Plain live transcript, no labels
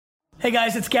Hey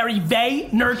guys, it's Gary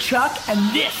VaynerChuck,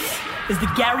 and this is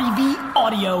the Gary V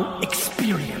Audio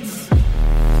Experience.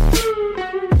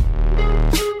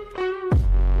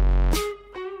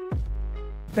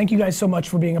 Thank you guys so much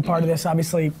for being a part of this.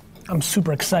 Obviously, I'm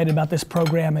super excited about this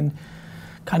program and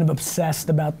kind of obsessed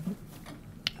about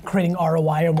creating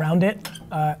ROI around it.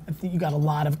 I think you got a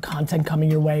lot of content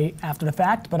coming your way after the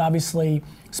fact, but obviously,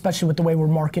 especially with the way we're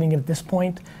marketing it at this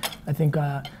point, I think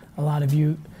a lot of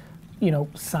you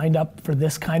signed up for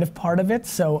this kind of part of it,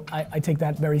 so I take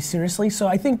that very seriously. So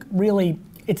I think really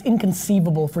it's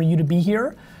inconceivable for you to be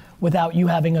here without you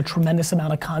having a tremendous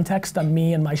amount of context on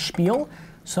me and my spiel.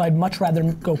 So I'd much rather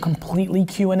go completely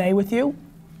Q&A with you,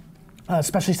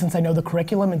 especially since I know the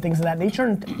curriculum and things of that nature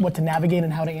and what to navigate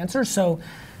and how to answer. So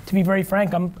to be very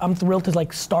frank, I'm thrilled to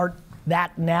start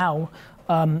that now.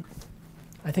 I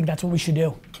think that's what we should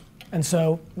do. And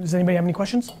so, does anybody have any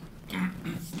questions?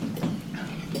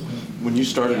 When you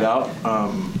started out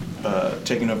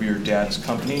taking over your dad's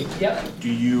company, yep. do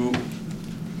you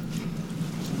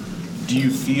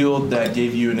feel that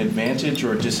gave you an advantage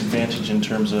or a disadvantage in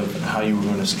terms of how you were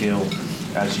going to scale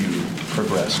as you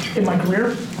progressed? In my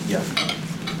career? Yeah.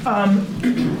 I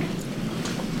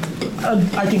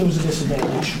think it was a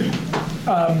disadvantage.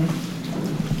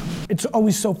 It's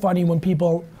always so funny when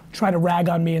people try to rag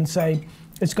on me and say,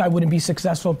 this guy wouldn't be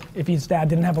successful if his dad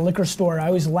didn't have a liquor store. I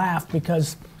always laugh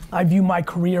because I view my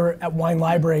career at Wine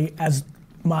Library as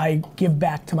my give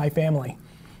back to my family.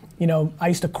 I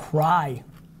used to cry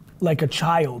like a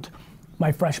child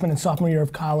my freshman and sophomore year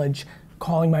of college,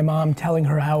 calling my mom, telling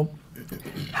her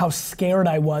how scared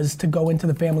I was to go into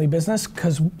the family business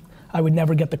because I would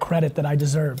never get the credit that I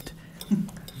deserved.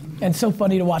 And so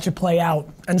funny to watch it play out.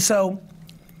 And so,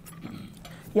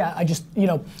 yeah, I just,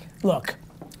 look,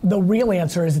 the real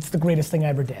answer is it's the greatest thing I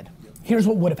ever did. Here's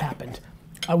what would have happened.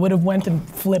 I would have went and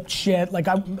flipped shit.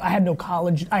 I had no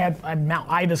college. I had Mount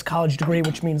Ida's college degree,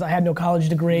 which means I had no college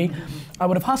degree. I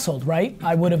would have hustled, right?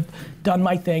 I would have done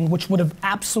my thing, which would have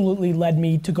absolutely led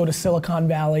me to go to Silicon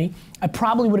Valley. I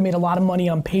probably would have made a lot of money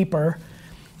on paper,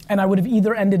 and I would have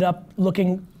either ended up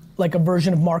looking like a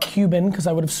version of Mark Cuban, because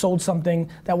I would have sold something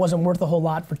that wasn't worth a whole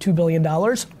lot for $2 billion,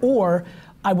 or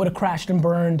I would have crashed and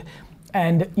burned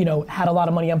and had a lot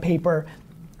of money on paper,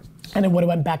 and it would have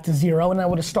went back to zero, and I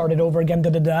would have started over again,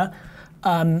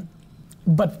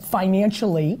 but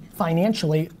financially,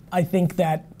 I think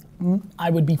that I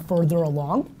would be further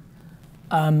along.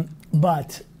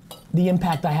 But the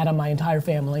impact I had on my entire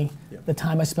family, the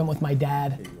time I spent with my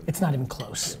dad, it's not even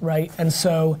close, right? And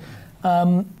so,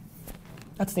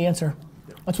 that's the answer.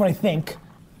 That's what I think.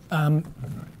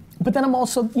 But then I'm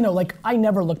also, I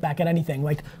never look back at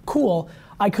anything. Cool,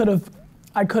 I could have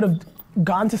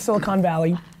gone to Silicon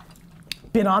Valley,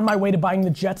 been on my way to buying the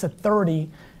jets at 30,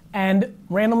 and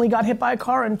randomly got hit by a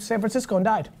car in San Francisco and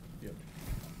died. Yep.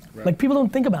 Right. People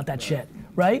don't think about that shit,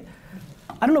 right?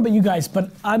 I don't know about you guys, but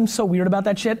I'm so weird about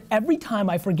that shit. Every time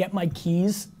I forget my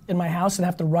keys in my house and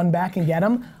have to run back and get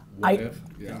them, I'm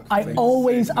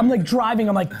driving,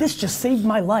 I'm like, this just saved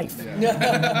my life.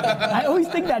 Yeah. I always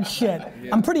think that shit. Yeah.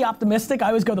 I'm pretty optimistic, I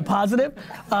always go the positive.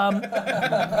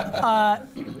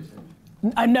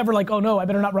 I'm never like, oh no, I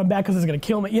better not run back because it's gonna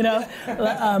kill me,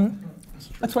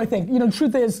 That's what I think. The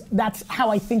truth is, that's how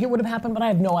I think it would have happened, but I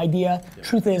have no idea. Yeah.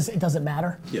 Truth is, it doesn't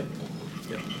matter. Yeah.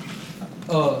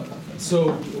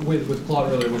 So with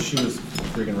Claude earlier, she was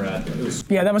freaking rad.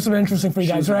 Yeah, that must have been interesting for you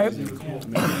guys, right?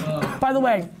 By the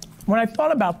way, when I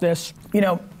thought about this,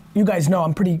 you guys know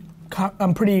I'm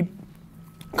pretty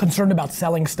concerned about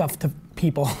selling stuff to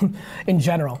people in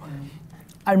general.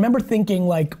 I remember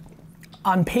thinking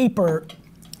on paper,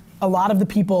 a lot of the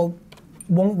people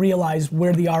won't realize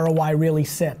where the ROI really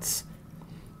sits,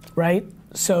 right?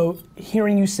 So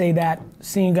hearing you say that,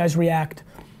 seeing you guys react,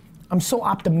 I'm so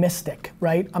optimistic,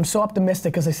 right? I'm so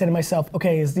optimistic because I say to myself,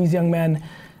 okay, as these young men,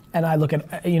 and I look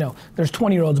at, there's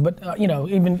 20-year-olds, but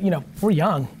we're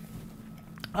young.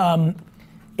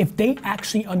 If they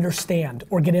actually understand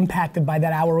or get impacted by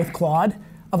that hour with Claude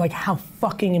of how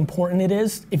fucking important it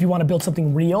is if you want to build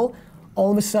something real, all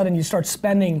of a sudden you start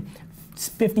spending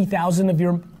 $50,000 of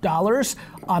your dollars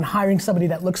on hiring somebody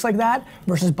that looks like that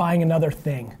versus buying another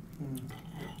thing.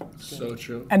 So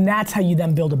true. And that's how you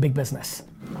then build a big business.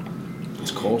 It's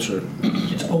culture.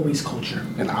 It's always culture.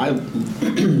 And I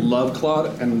love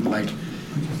Claude, and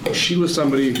she was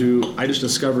somebody who I just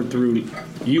discovered through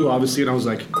you, obviously, and I was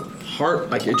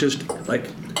it just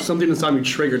something inside me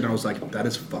triggered, and I was like, that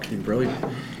is fucking brilliant.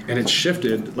 And it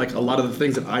shifted a lot of the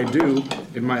things that I do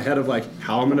in my head of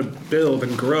how I'm gonna build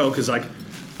and grow, because I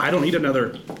don't need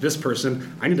this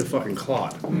person, I need a fucking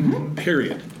Claude,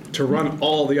 period. to run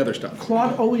all the other stuff.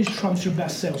 Claude always trumps your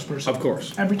best salesperson. Of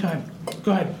course. Every time.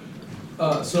 Go ahead.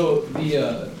 So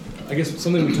I guess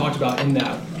something we talked about in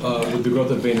that with the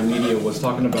growth of VaynerMedia was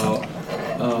talking about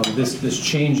this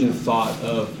change in thought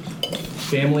of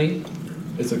family.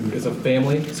 It's a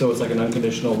family, so it's like an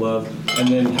unconditional love, and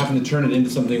then having to turn it into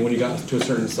something when you got to a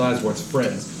certain size where it's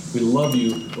friends. We love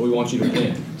you, but we want you to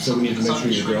win, so we need to make sure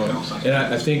you're growing. And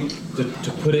I think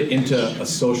to put it into a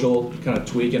social kind of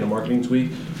tweak and a marketing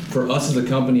tweak, for us as a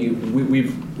company,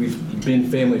 we've been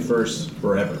family first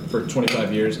forever, for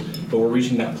 25 years, but we're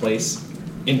reaching that place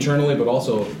internally, but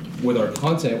also with our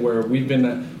content where we've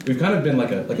kind of been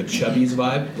like a Chubby's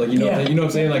vibe, like you know what I'm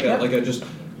saying, like a just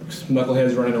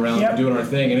knuckleheads running around doing our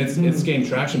thing, and it's gained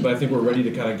traction. But I think we're ready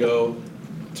to kind of go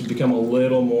to become a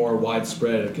little more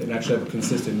widespread and actually have a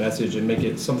consistent message and make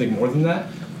it something more than that.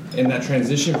 And that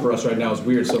transition for us right now is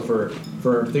weird. So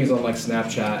for things on like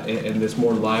Snapchat and this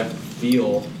more live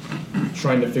feel,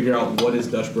 trying to figure out what is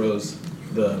Dutch Bros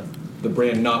the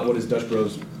brand, not what is Dutch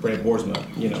Bros brand Boersma,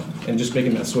 and just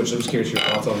making that switch. I'm just curious your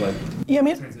thoughts on like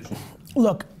transition.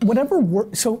 Look, whatever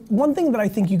works. So one thing that I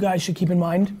think you guys should keep in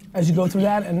mind as you go through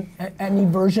that, and any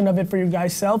version of it for your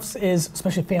guys' selves, is,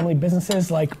 especially family businesses,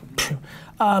 like,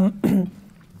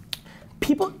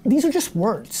 people, these are just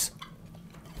words.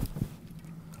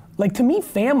 Like, to me,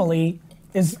 family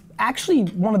is actually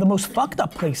one of the most fucked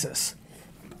up places,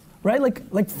 right?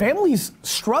 Like families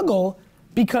struggle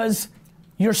because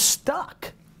you're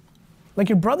stuck. Like,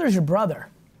 your brother's your brother,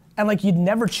 and like you'd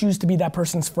never choose to be that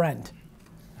person's friend.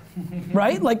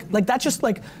 Right? Like that's just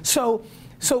like, so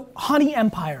Honey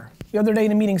Empire. The other day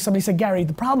in a meeting, somebody said, Gary,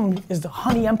 the problem is the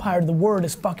Honey Empire, the word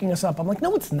is fucking us up. I'm like,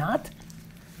 no, it's not.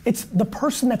 It's the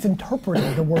person that's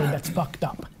interpreting the word that's fucked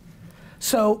up.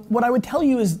 So what I would tell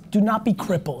you is, do not be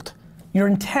crippled. Your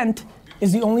intent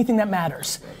is the only thing that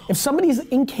matters. If somebody's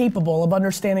incapable of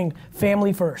understanding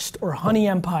family first, or Honey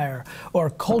Empire, or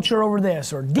culture over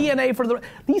this, or DNA for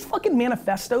these fucking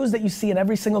manifestos that you see in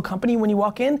every single company when you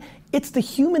walk in, it's the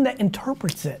human that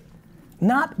interprets it,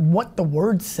 not what the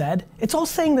word said. It's all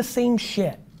saying the same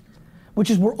shit, which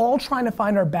is we're all trying to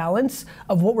find our balance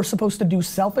of what we're supposed to do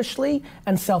selfishly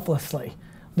and selflessly.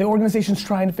 The organization's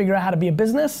trying to figure out how to be a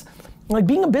business. Like,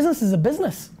 being a business is a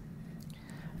business.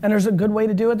 And there's a good way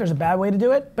to do it, there's a bad way to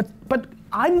do it, but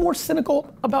I'm more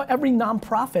cynical about every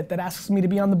nonprofit that asks me to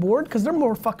be on the board, because they're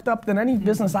more fucked up than any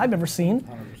business I've ever seen,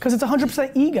 because it's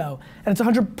 100% ego, and it's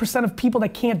 100% of people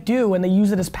that can't do, and they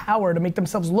use it as power to make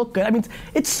themselves look good. I mean,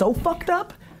 it's so fucked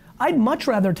up. I'd much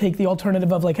rather take the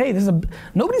alternative of like, hey,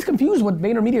 nobody's confused what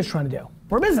VaynerMedia's trying to do.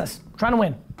 We're a business, trying to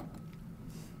win.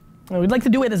 And we'd like to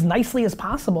do it as nicely as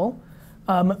possible.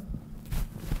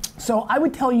 So I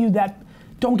would tell you that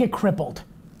don't get crippled.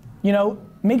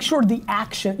 Make sure the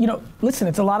action, listen,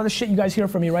 it's a lot of the shit you guys hear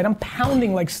from me, right? I'm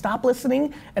pounding, like, stop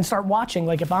listening and start watching.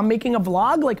 Like, if I'm making a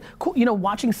vlog, like, cool,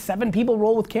 watching 7 people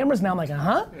roll with cameras, now I'm like,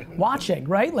 watching,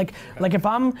 right? Like if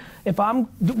I'm,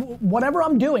 whatever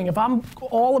I'm doing, if I'm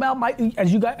all about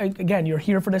as you guys, again, you're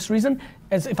here for this reason,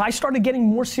 as if I started getting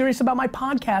more serious about my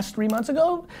podcast 3 months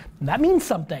ago, that means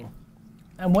something.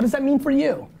 And what does that mean for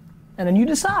you? And then you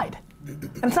decide.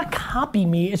 And it's not copy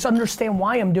me, it's understand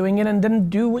why I'm doing it and then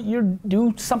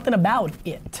do something about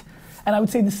it. And I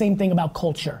would say the same thing about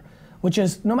culture, which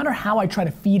is no matter how I try to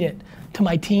feed it to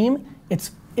my team, it's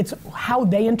how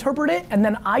they interpret it, and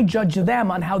then I judge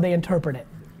them on how they interpret it.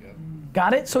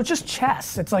 Got it? So it's just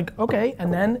chess. It's like, okay,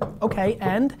 and then, okay,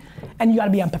 and you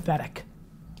gotta be empathetic.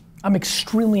 I'm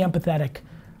extremely empathetic.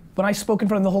 When I spoke in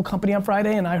front of the whole company on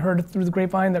Friday and I heard through the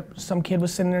grapevine that some kid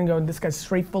was sitting there and going, this guy's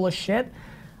straight full of shit,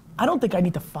 I don't think I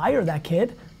need to fire that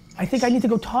kid. I think I need to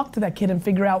go talk to that kid and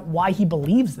figure out why he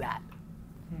believes that.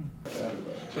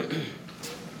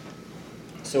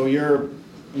 So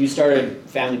you started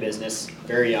family business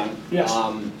very young. Yes.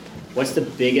 What's the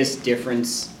biggest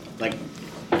difference? Like,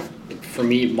 for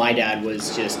me, my dad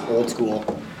was just old school.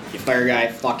 You fire a guy,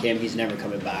 fuck him, he's never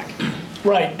coming back.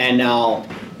 Right. And now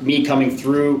me coming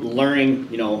through,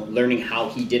 learning how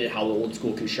he did it, how the old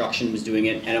school construction was doing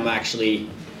it, and I'm actually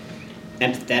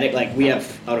empathetic. Like, we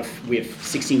have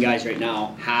 16 guys right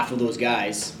now. Half of those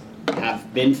guys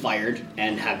have been fired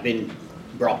and have been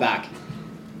brought back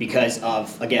because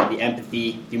of, again, the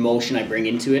empathy, the emotion I bring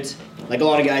into it. Like, a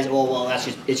lot of guys,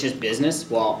 it's just business.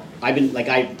 Well, I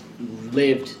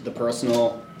lived the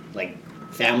personal, like,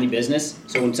 family business.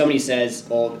 So when somebody says,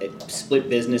 split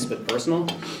business with personal,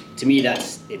 to me I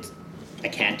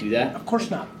can't do that. Of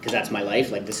course not. Because that's my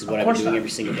life. Like, this is what I've been doing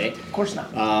every single day. Of course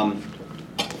not.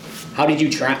 How did you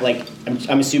try, like,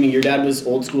 I'm assuming your dad was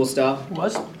old school stuff?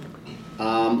 Was?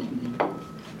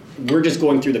 We're just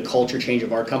going through the culture change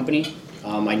of our company.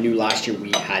 I knew last year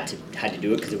we had to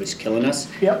do it because it was killing us.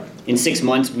 Yep. In 6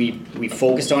 months, we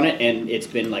focused on it, and it's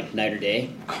been like night or day.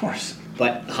 Of course.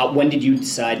 But when did you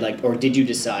decide, or did you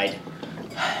decide?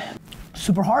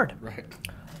 Super hard. Right.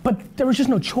 But there was just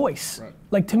no choice. Right.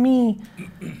 Like to me,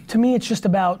 it's just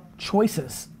about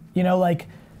choices. You know, like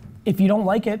if you don't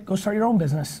like it, go start your own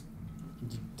business.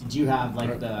 Did you have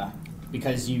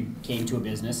because you came to a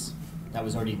business that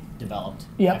was already developed?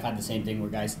 Yep. I've had the same thing where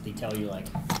guys, they tell you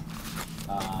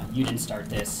you didn't start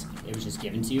this, it was just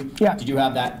given to you. Yeah. Did you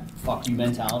have that fuck you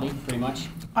mentality pretty much?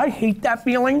 I hate that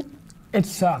feeling. It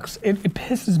sucks. It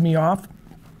pisses me off.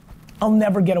 I'll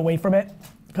never get away from it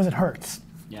because it hurts.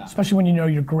 Yeah. Especially when you know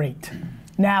you're great.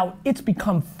 Now, it's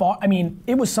become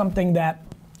it was something that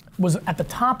was at the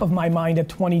top of my mind at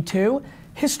 22.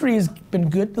 History has been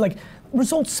good, like,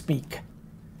 results speak.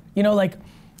 You know,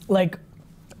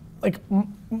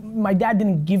 my dad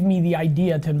didn't give me the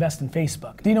idea to invest in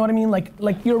Facebook. Do you know what I mean?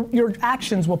 Like your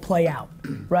actions will play out,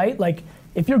 right? Like,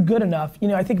 if you're good enough, you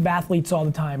know, I think of athletes all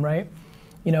the time, right?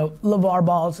 You know, LeVar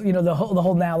Ball's, you know, the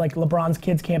whole now, like, LeBron's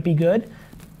kids can't be good.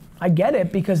 I get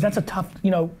it, because that's a tough,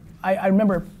 you know, I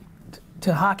remember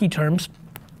to hockey terms.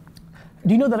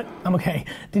 Do you know that, I'm okay.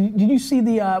 Did you see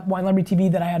the Wine Library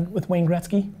TV that I had with Wayne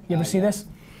Gretzky? You ever see this?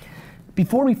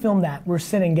 Before we filmed that, we're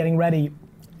sitting getting ready,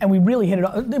 and we really hit it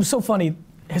off. It was so funny.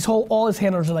 All his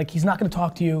handlers are like, he's not gonna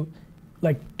talk to you,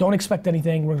 like, don't expect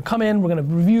anything. We're gonna come in, we're gonna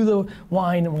review the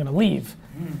wine, and we're gonna leave.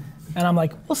 And I'm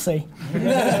like, we'll see.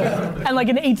 And like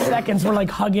in 8 seconds, we're like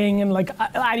hugging, and like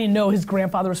I didn't know his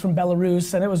grandfather was from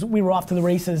Belarus, and we were off to the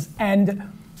races,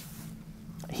 and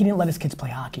he didn't let his kids play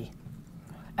hockey.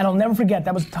 And I'll never forget,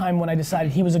 that was the time when I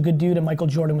decided he was a good dude and Michael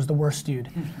Jordan was the worst dude.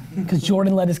 Because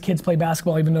Jordan let his kids play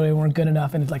basketball even though they weren't good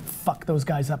enough, and it's like, fuck those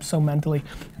guys up so mentally.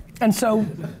 And so,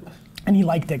 and he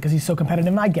liked it because he's so competitive,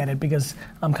 and I get it because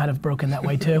I'm kind of broken that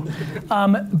way too.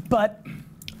 But,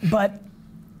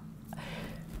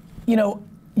 you know,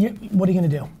 what are you gonna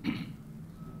do?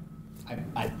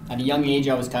 At a young age,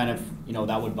 I was kind of, you know,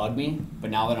 that would bug me.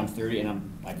 But now that I'm 30 and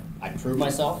I prove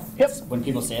myself. Yep. When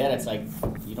people say that, it's like,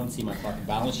 you don't see my fucking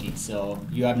balance sheet, so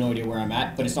you have no idea where I'm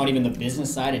at. But it's not even the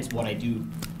business side; it's what I do.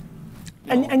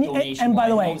 And by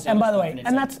the way,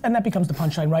 that becomes the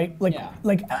punchline, right? Like, Yeah.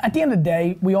 like at the end of the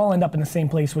day, we all end up in the same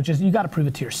place, which is you got to prove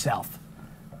it to yourself.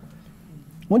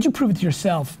 Once you prove it to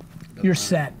yourself, you're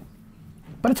set.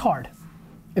 But it's hard.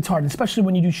 It's hard, especially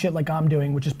when you do shit like I'm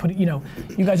doing, which is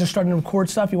you guys are starting to record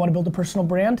stuff, you want to build a personal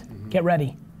brand, get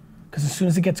ready. Because as soon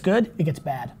as it gets good, it gets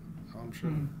bad. I'm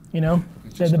sure. You know?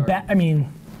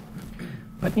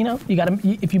 But you know,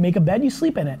 if you make a bed, you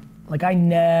sleep in it. Like, I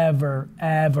never,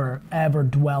 ever, ever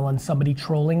dwell on somebody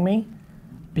trolling me,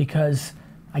 because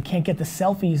I can't get the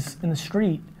selfies in the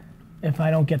street if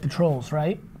I don't get the trolls,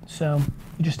 right? So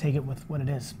you just take it with what it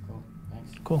is. Cool.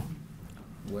 Thanks. Cool.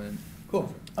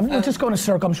 Cool. Let's just go in a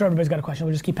circle. I'm sure everybody's got a question.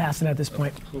 We'll just keep passing it at this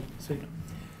point. Cool. Sweet.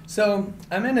 So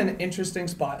I'm in an interesting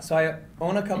spot. So I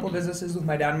own a couple businesses with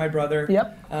my dad and my brother.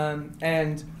 Yep.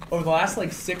 And over the last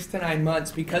 6 to 9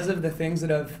 months, because of the things that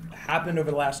have happened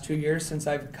over the last 2 years since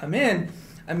I've come in,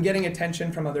 I'm getting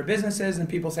attention from other businesses and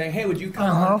people saying, hey, would you come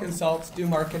on, consult, do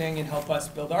marketing, and help us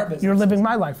build our business? You're living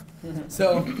my life.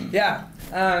 So yeah,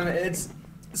 it's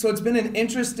been an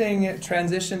interesting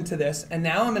transition to this, and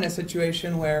now I'm in a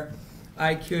situation where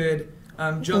I could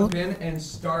jump in and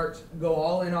go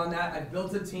all in on that. I've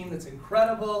built a team that's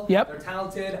incredible. Yep. They're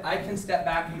talented. I can step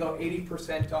back and go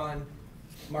 80% on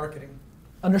marketing.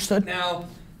 Understood. Now,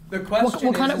 the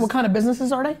question what kind of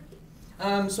businesses are they?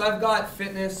 So I've got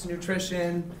fitness,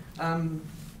 nutrition,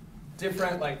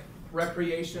 different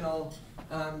recreational.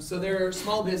 So they're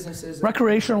small businesses.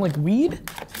 Recreational, like weed?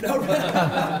 No,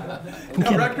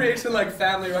 recreation like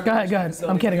family. Go ahead.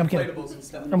 I'm kidding. Inflatables and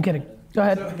stuff. I'm kidding. Go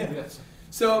ahead.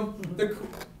 So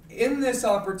in this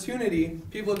opportunity,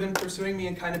 people have been pursuing me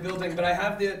and kind of building, but I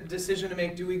have the decision to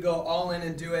make: do we go all in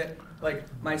and do it like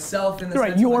myself in the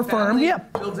sense your of my firm, family, yeah,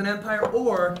 build an empire,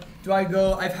 or do I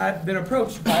go? I've been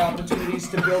approached by opportunities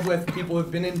to build with people who've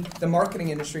been in the marketing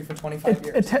industry for 25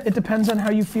 years. It depends on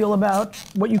how you feel about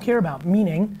what you care about.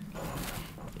 Meaning,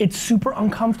 it's super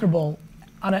uncomfortable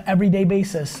on an everyday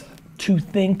basis to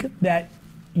think that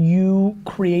you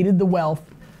created the wealth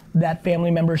that family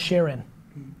members share in.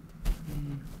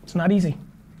 It's not easy.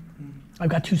 I've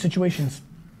got 2 situations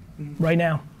right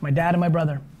now, my dad and my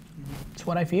brother. It's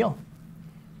what I feel,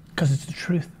 because it's the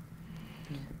truth.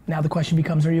 Now the question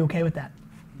becomes, are you okay with that?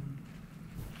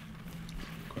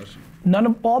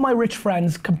 All my rich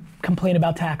friends complain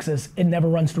about taxes. It never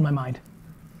runs through my mind.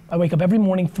 I wake up every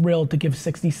morning thrilled to give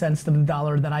 60 cents to the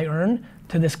dollar that I earn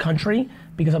to this country,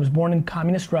 because I was born in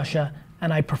communist Russia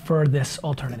and I prefer this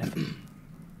alternative.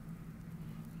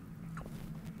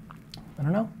 I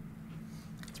don't know.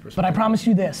 But I promise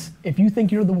you this, if you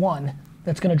think you're the one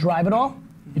that's gonna drive it all,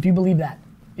 if you believe that,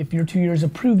 if your 2 years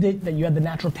have proved it, that you had the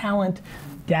natural talent,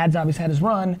 dad's obviously had his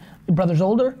run, your brother's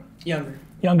older? Younger.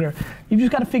 You've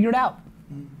just gotta figure it out.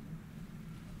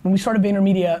 When we started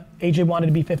VaynerMedia, AJ wanted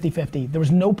to be 50-50. There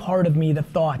was no part of me that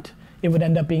thought it would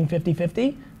end up being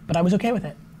 50-50, but I was okay with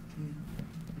it.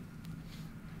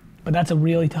 But that's a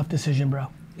really tough decision, bro.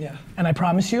 Yeah. And I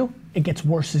promise you, it gets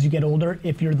worse as you get older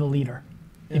if you're the leader.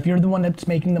 Yeah. If you're the one that's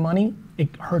making the money,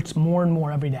 it hurts more and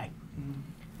more every day.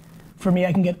 For me,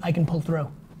 I can pull through.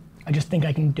 I just think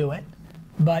I can do it.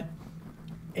 But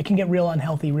it can get real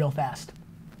unhealthy real fast.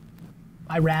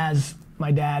 I razz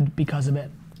my dad because of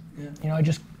it. Yeah. You know,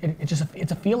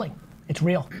 it's a feeling. It's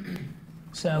real.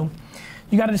 So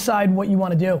you gotta decide what you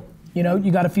wanna do. You know,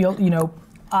 you gotta feel, you know,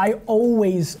 I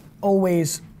always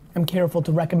am careful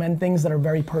to recommend things that are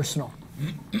very personal.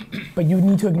 But you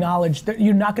need to acknowledge that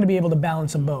you're not gonna be able to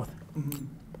balance them both.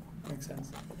 Makes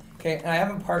sense. Okay, and I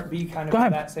have a part B kind of for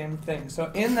that same thing. So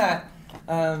in that,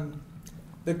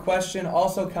 the question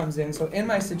also comes in, so in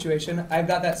my situation, I've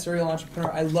got that serial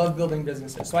entrepreneur, I love building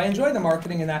businesses. So I enjoy the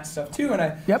marketing and that stuff too, and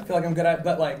I feel like I'm good at it,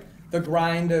 but like the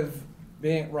grind of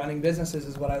running businesses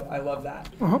is what I love that.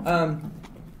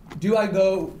 Do I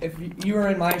go, if you were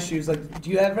in my shoes, like, do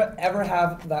you ever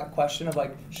have that question of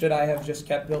like, should I have just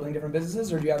kept building different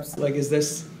businesses, or do you have, like, is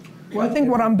this? Well, I think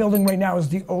what I'm building right now is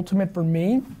the ultimate for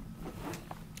me,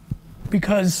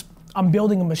 because I'm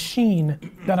building a machine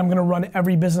that I'm gonna run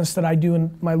every business that I do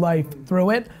in my life through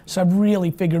it. So I've really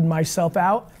figured myself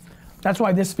out. That's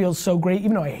why this feels so great.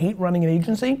 Even though I hate running an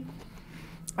agency,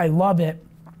 I love it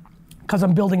because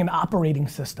I'm building an operating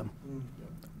system.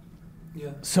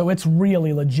 Yeah. So it's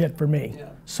really legit for me. Yeah.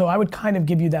 So I would kind of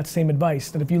give you that same advice,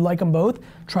 that if you like them both,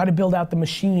 try to build out the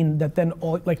machine that then,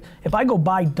 like, if I go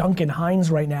buy Duncan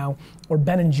Hines right now, or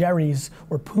Ben & Jerry's,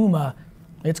 or Puma,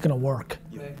 it's gonna work.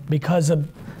 Because of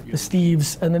the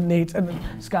Steves and the Nates and the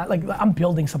Scott, like, I'm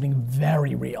building something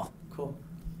very real. Cool.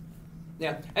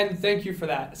 Yeah, and thank you for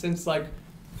that. Since like,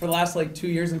 for the last like 2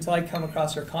 years until I come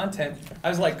across your content, I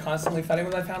was like constantly fighting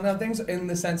with my family on things in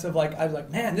the sense of like, I was like,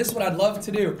 man, this is what I'd love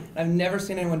to do. And I've never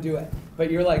seen anyone do it.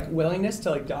 But your like willingness to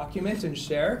like document and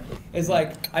share is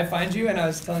like, I find you, and I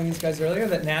was telling these guys earlier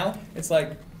that now it's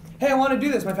like, hey, I want to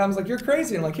do this. My family's like, you're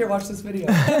crazy. I'm like, here, watch this video.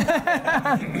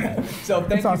 So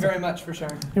thank you very much for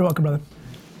sharing. You're welcome, brother.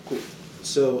 Cool.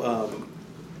 So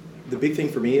the big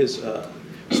thing for me is,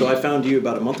 so I found you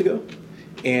about a month ago,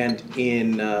 and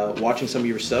in watching some of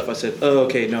your stuff, I said, oh,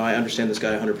 okay, no, I understand this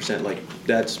guy 100%. Like,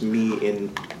 that's me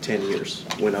in 10 years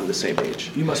when I'm the same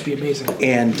age. You must be amazing.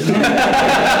 And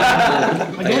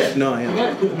no, I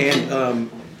am.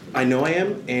 And I know I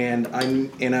am, and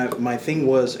my thing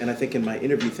was, and I think in my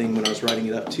interview thing when I was writing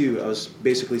it up too, I was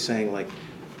basically saying like,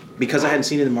 because I hadn't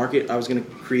seen it in the market, I was going to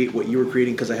create what you were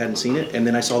creating because I hadn't seen it, and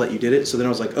then I saw that you did it, so then I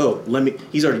was like, oh,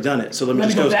 he's already done it, so let me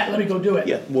go do it.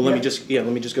 Yeah, well, let me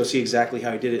just go see exactly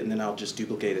how he did it, and then I'll just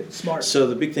duplicate it. Smart. So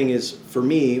the big thing is, for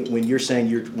me, when you're saying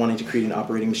you're wanting to create an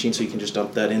operating machine so you can just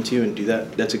dump that into and do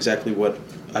that, that's exactly what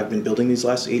I've been building these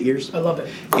last 8 years. I love it.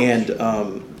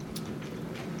 And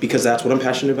because that's what I'm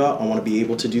passionate about, I want to be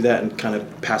able to do that and kind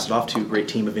of pass it off to a great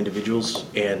team of individuals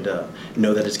and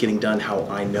know that it's getting done how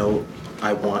I know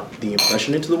I want the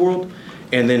impression into the world.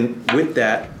 And then with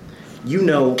that, you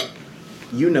know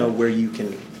where you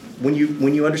can, when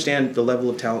you understand the level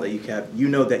of talent that you have, you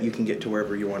know that you can get to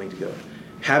wherever you're wanting to go.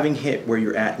 Having hit where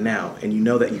you're at now, and you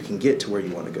know that you can get to where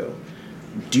you want to go,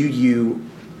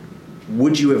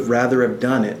 would you have rather have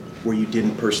done it where you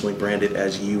didn't personally brand it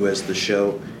as you as the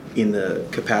show, in the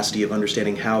capacity of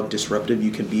understanding how disruptive you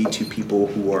can be to people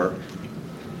who are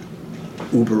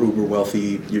uber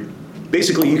wealthy?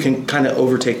 Basically, you can kind of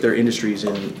overtake their industries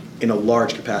in a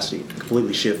large capacity,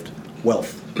 completely shift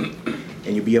wealth,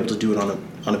 and you'll be able to do it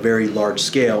on a very large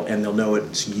scale, and they'll know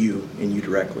it's you and you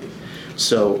directly.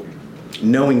 So,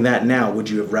 knowing that now, would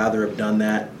you have rather have done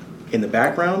that in the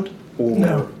background, or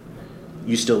no?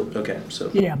 You still okay?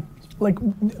 So yeah, like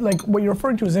what you're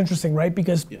referring to is interesting, right?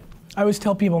 Because I always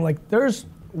tell people, I'm like, there's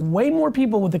way more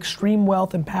people with extreme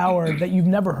wealth and power that you've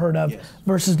never heard of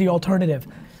versus the alternative.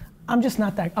 I'm just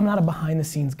not that. I'm not a behind the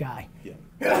scenes guy. Yeah.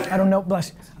 I don't know.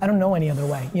 I don't know any other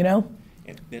way. You know.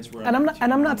 And that's where I'm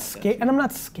not scared. And I'm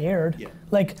not scared. Yeah.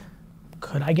 Like,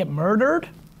 could I get murdered?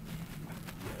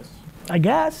 I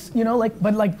guess. You know.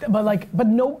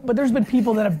 But there's been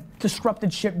people that have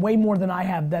disrupted shit way more than I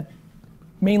have. That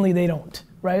mainly they don't.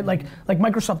 Right. Like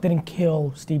Microsoft didn't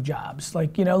kill Steve Jobs.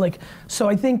 So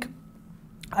I think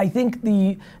I think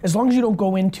as long as you don't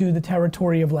go into the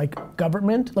territory of like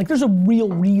government, like there's a real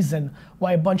reason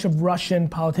why a bunch of Russian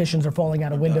politicians are falling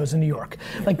out of windows in New York.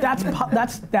 Like that's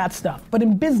that stuff. But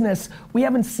in business, we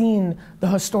haven't seen the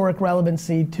historic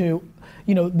relevancy to,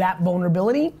 that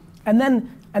vulnerability. And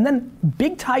then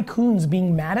big tycoons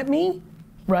being mad at me,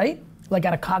 right? Like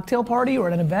at a cocktail party or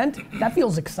at an event, that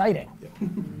feels exciting.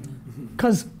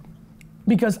 Because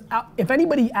if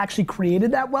anybody actually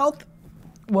created that wealth,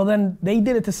 well then they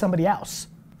did it to somebody else.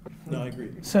 No, I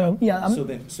agree. So yeah,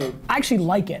 I actually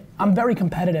like it. I'm very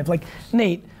competitive. Like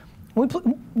Nate,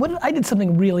 I did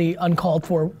something really uncalled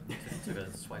for. Took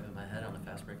a swipe of my head on a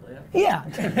fast break layup.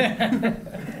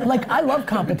 Yeah. Like I love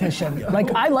competition.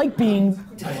 Like I like being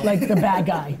like the bad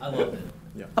guy. I love it.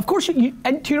 Yeah. Of course,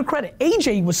 and to your credit,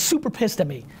 AJ was super pissed at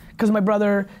me because my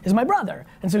brother is my brother,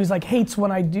 and so he's like hates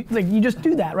when I do like you just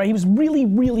do that, right? He was really,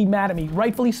 really mad at me,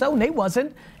 rightfully so. Nate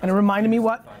wasn't, and it reminded me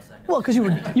what. Well, because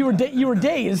you were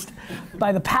dazed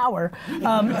by the power,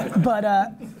 but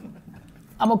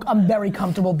I'm very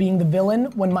comfortable being the villain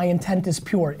when my intent is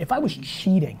pure. If I was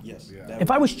cheating,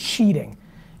 if I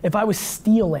was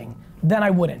stealing, then I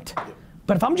wouldn't.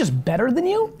 But if I'm just better than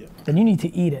you, then you need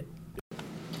to eat it.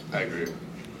 I agree.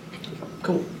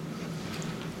 Cool.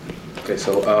 Okay,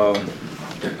 so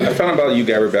I found about you,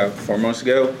 Gary, about 4 months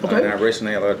ago, Okay. and I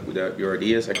resonate a lot with your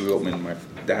ideas. I grew up in my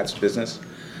dad's business,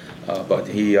 but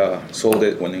he sold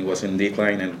it when he was in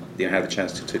decline and didn't have a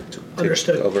chance to take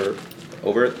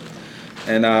over it.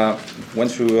 And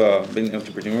went through being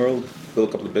entrepreneurial, built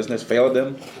a couple of business, failed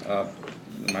them.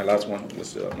 My last one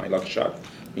was my lucky shot,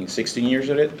 being 16 years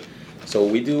at it. So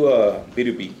we do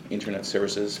B2B internet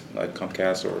services like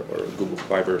Comcast or Google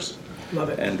Fibers. Love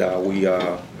it. And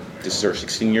this is our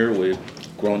 16th year. We've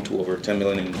grown to over 10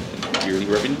 million in yearly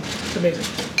revenue. It's amazing.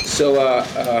 So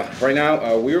right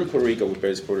now we're in Puerto Rico. We're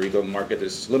based in Puerto Rico. The market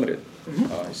is limited.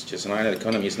 It's just not, the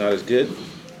economy is not as good.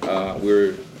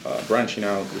 We're branching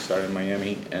out. We started in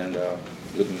Miami and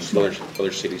looking at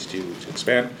other cities to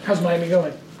expand. How's Miami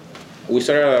going? We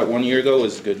started 1 year ago. It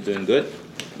was doing good.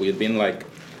 We had been like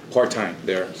part-time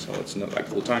there, so it's not like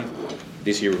full-time.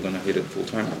 This year we're gonna hit it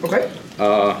full-time. Okay.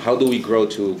 How do we grow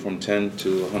from 10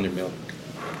 to 100 mil?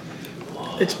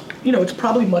 It's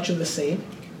probably much of the same.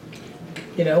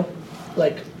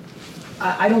 Like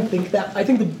I don't think that. I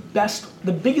think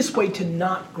the biggest way to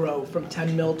not grow from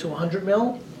 10 mil to 100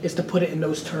 mil is to put it in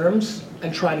those terms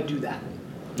and try to do that.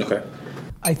 Okay.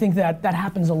 I think that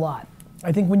happens a lot.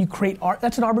 I think when you create art,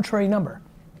 that's an arbitrary number.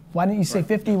 Why don't you say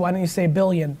 50? Why don't you say a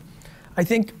billion? I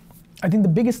think the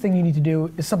biggest thing you need to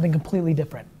do is something completely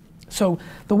different. So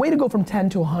the way to go from 10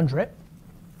 to 100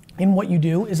 in what you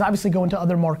do is obviously go into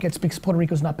other markets because Puerto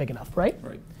Rico's not big enough, right?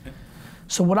 Right. Yeah.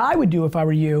 So what I would do if I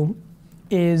were you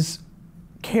is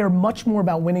care much more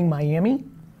about winning Miami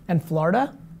and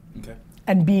Florida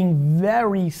and being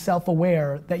very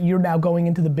self-aware that you're now going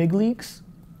into the big leagues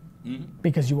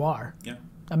because you are. Yeah.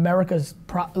 America's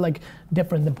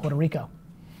different than Puerto Rico.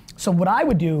 So what I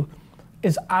would do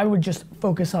is I would just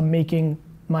focus on making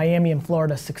Miami and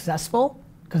Florida successful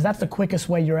because that's the quickest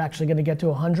way you're actually gonna get to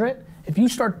 100. If you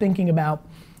start thinking about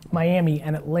Miami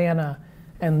and Atlanta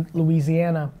and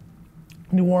Louisiana,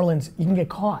 New Orleans, you can get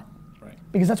caught. Right.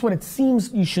 Because that's what it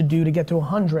seems you should do to get to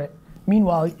 100.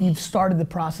 Meanwhile, you've started the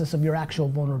process of your actual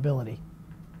vulnerability.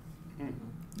 Yeah,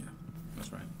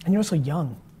 that's right. And you're also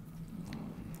young.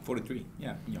 43,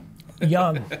 yeah, young.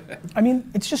 Young. I mean,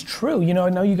 it's just true. I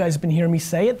know you guys have been hearing me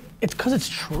say it. It's because it's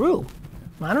true.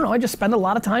 I don't know, I just spend a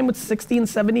lot of time with 60 and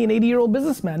 70 and 80-year-old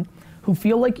businessmen who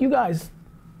feel like you guys.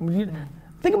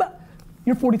 Think about,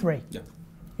 you're 43. Yeah.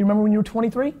 You remember when you were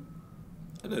 23?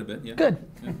 A little bit, yeah. Good.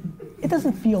 Yeah. It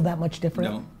doesn't feel that much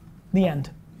different. No. The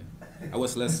end. I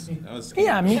was less.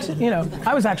 Yeah, me too.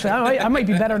 I was actually, I might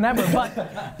be better than ever,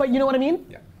 but you know what I mean?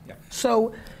 Yeah, yeah.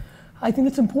 So I think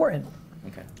it's important.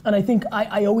 Okay. And I think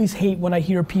I always hate when I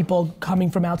hear people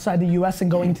coming from outside the US and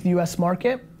going to the US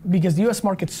market because the US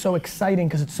market's so exciting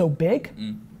because it's so big,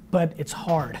 but it's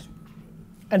hard.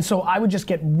 And so I would just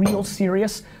get real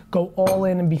serious, go all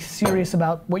in and be serious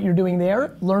about what you're doing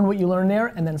there, learn what you learn there,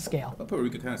 and then scale. But Puerto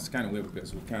Rico is kind of weird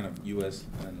because we're kind of US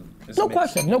and it's No mixed.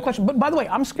 question, no question. But by the way,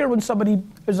 I'm scared when somebody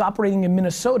is operating in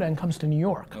Minnesota and comes to New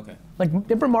York. Okay. Like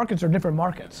different markets are different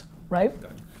markets, right?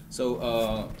 Gotcha.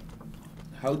 So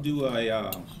how do I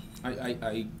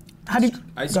How do you,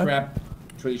 I go ahead. scrapped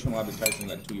traditional advertising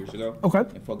like 2 years ago. Okay.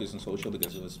 And focused on social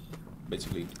because it was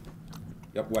basically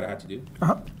what I had to do.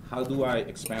 Uh-huh. How do I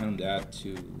expand on that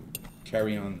to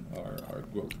carry on our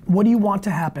growth? What do you want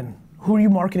to happen? Who are you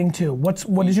marketing to?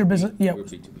 What is your business? Yeah. We're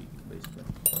B2B, basically.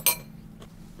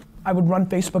 I would run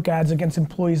Facebook ads against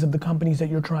employees of the companies that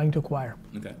you're trying to acquire.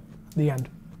 Okay. The end.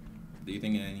 Do you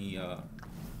think any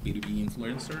B2B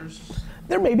influencers?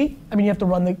 There may be. I mean, you have to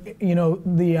run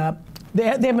they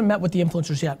haven't met with the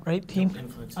influencers yet, right, team?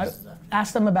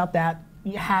 Ask them about that.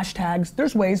 Hashtags,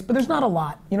 there's ways, but there's not a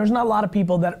lot. There's not a lot of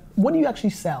people that, what do you actually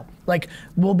sell? Like,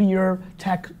 we'll be your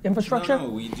tech infrastructure? No,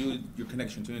 we do your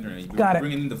connection to internet. Got it.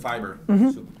 Bringing in the fiber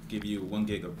to give you 1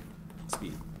 gig of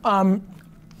speed.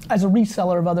 As a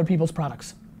reseller of other people's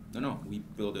products. No, we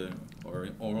build our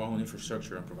own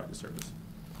infrastructure and provide the service.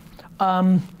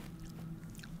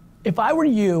 If I were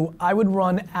you, I would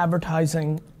run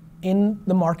advertising in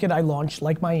the market I launched,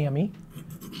 like Miami,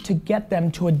 to get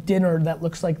them to a dinner that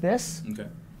looks like this,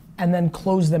 and then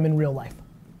close them in real life.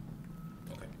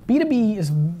 Okay. B2B is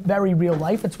very real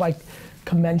life. It's like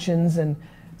conventions and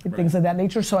things of that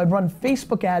nature. So I'd run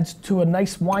Facebook ads to a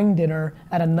nice wine dinner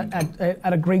at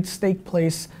a great steak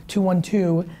place,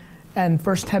 212, and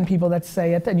first 10 people that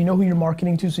say it, and you know who you're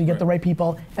marketing to, so you get the right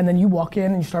people, and then you walk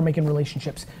in and you start making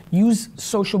relationships. Use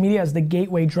social media as the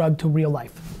gateway drug to real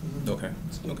life. Okay.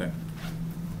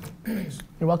 You're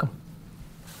welcome.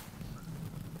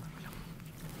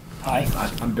 Hi,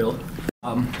 I'm Bill.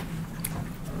 I'm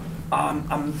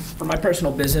for my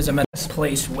personal business, I'm at this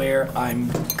place where I'm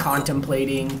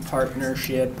contemplating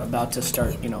partnership, about to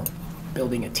start,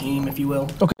 building a team, if you will.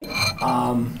 Okay.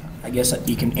 I guess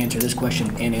you can answer this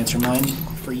question and answer mine.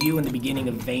 For you in the beginning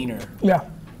of Vayner,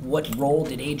 what role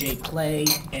did AJ play?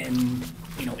 And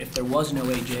if there was no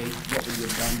AJ, what would you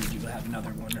have done? Did you have another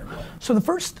one or what? So the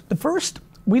first,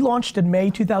 we launched in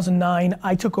May 2009.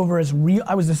 I took over I was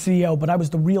the CEO, but I was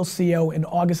the real CEO in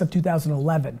August of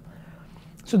 2011.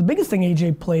 So the biggest thing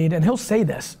AJ played, and he'll say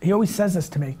this, he always says this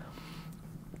to me,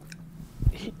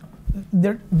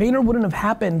 Vayner wouldn't have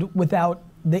happened without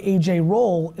the AJ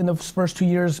role in the first 2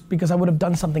 years because I would have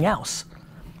done something else.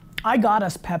 I got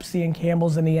us Pepsi and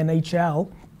Campbell's in the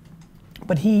NHL,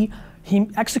 but he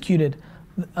executed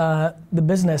the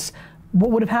business.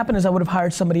 What would have happened is I would have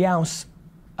hired somebody else.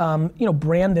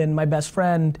 Brandon, my best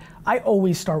friend, I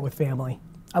always start with family.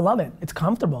 I love it. It's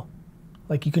comfortable.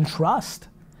 Like, you can trust.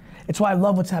 It's why I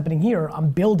love what's happening here. I'm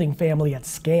building family at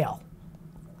scale.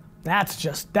 That's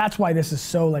why this is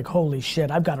so like, holy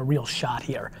shit, I've got a real shot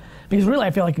here. Because really,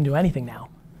 I feel I can do anything now.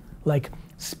 Like,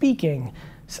 speaking,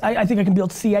 I think I can build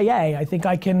CAA. I think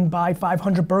I can buy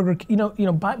 500 burger,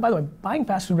 by the way, buying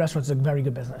fast food restaurants is a very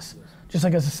good business. Just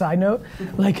like as a side note,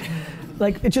 like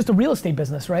it's just a real estate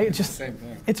business, right? It's just, same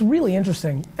thing. It's really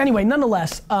interesting. Anyway,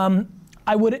 nonetheless,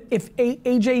 I would, if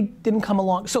AJ didn't come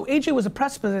along, so AJ was a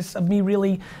precipice of me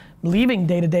really leaving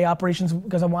day-to-day operations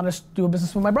because I wanted to do a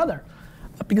business with my brother.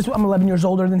 Because I'm 11 years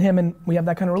older than him and we have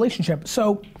that kind of relationship.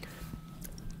 So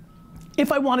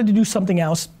if I wanted to do something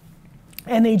else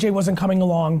and AJ wasn't coming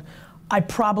along, I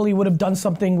probably would have done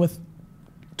something with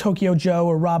Tokyo Joe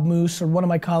or Rob Moose or one of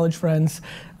my college friends.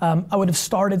 I would have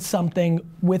started something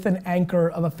with an anchor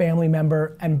of a family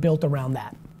member and built around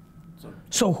that.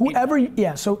 So whoever,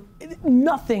 so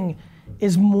nothing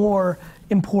is more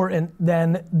important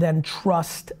than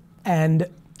trust and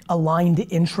aligned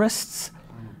interests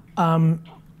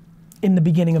in the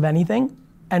beginning of anything.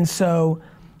 And so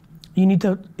you need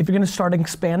to, if you're gonna start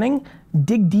expanding,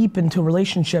 dig deep into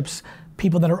relationships,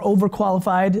 people that are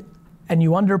overqualified and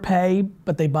you underpay,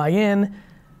 but they buy in,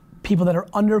 people that are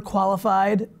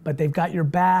underqualified, but they've got your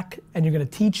back and you're gonna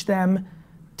teach them.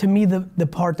 To me, the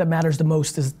part that matters the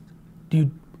most is, do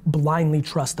you blindly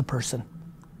trust the person?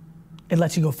 It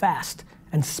lets you go fast,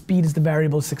 and speed is the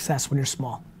variable of success when you're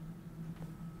small.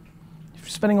 If you're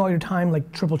spending all your time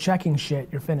like triple checking shit,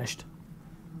 you're finished.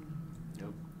 Yep.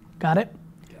 Got it?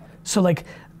 So like,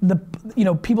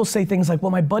 people say things like, well,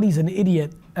 my buddy's an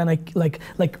idiot, and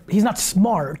like he's not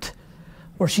smart,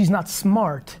 or she's not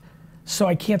smart, so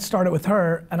I can't start it with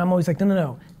her, and I'm always like,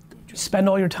 no. Spend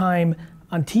all your time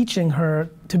on teaching her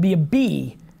to be a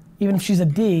B, even if she's a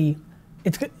D.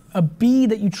 It's good. A B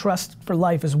that you trust for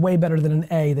life is way better than an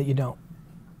A that you don't.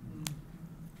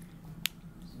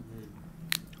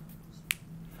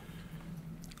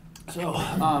 So,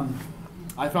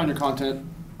 I found your content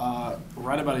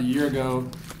right about a year ago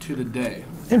to the day.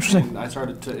 Interesting. And I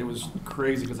started to, it was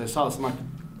crazy because I saw this, I'm like,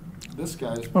 this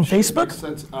guy's on Facebook? Makes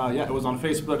sense. Yeah, it was on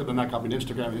Facebook, and then that got me to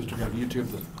Instagram,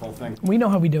 YouTube, the whole thing. We know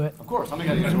how we do it. Of course, I think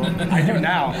I do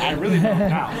now. I really know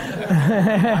now.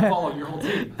 I follow your whole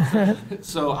team.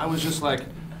 So I was just like,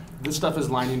 this stuff is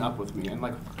lining up with me, and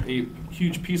like a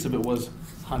huge piece of it was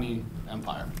Honey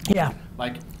Empire. Yeah.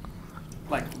 Like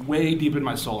way deep in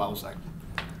my soul, I was like,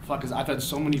 fuck, because I've had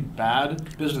so many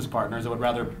bad business partners that would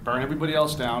rather burn everybody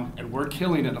else down, and we're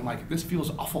killing it. I'm like, this feels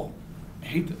awful. I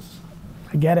hate this.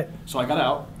 I get it. So I got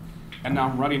out, and now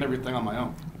I'm running everything on my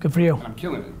own. Good for you. And I'm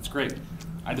killing it. It's great.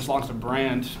 I just launched a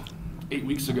brand 8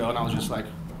 weeks ago, and I was just like,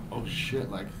 oh shit,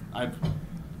 like I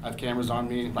have cameras on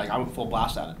me, like I went full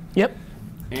blast at it. Yep.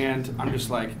 And I'm just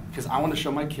like, because I want to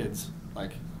show my kids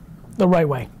like the right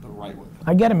way. The right way.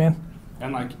 I get it, man.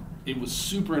 And like it was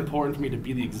super important for me to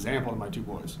be the example to my 2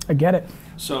 boys. I get it.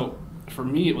 So for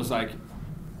me, it was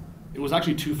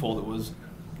actually twofold. It was,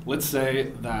 let's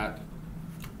say that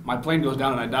my plane goes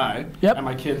down and I die, and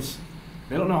my kids,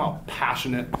 they don't know how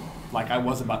passionate like I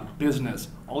was about business,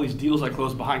 all these deals I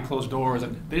closed behind closed doors,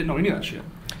 and they didn't know any of that shit.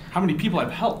 How many people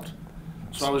I've helped.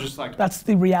 So I was just like... That's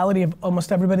the reality of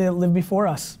almost everybody that lived before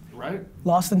us. Right.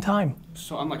 Lost in time.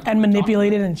 So I'm like... And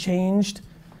manipulated and changed.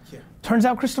 Yeah. Turns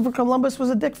out Christopher Columbus was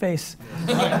a dick face.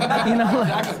 Right. You know,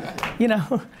 exactly. You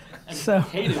know, and so...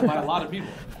 hated by a lot of people.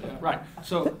 Right.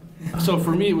 So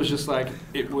for me, it was just like,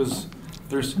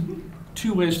 there's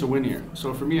 2 ways to win here.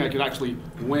 So for me, I could actually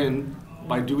win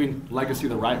by doing legacy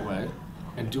the right way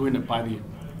and doing it by the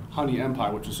Honey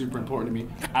Empire, which is super important to me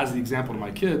as the example to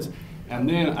my kids. And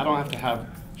then I don't have to have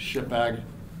shitbag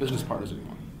business partners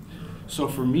anymore. So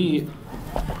for me,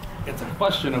 it's a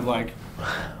question of like,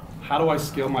 how do I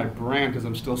scale my brand because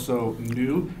I'm still so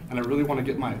new and I really want to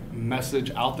get my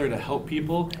message out there to help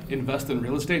people invest in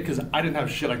real estate because I didn't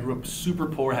have shit. I grew up super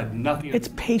poor, had nothing. It's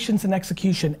patience and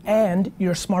execution, and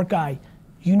you're a smart guy.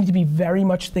 You need to be very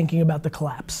much thinking about the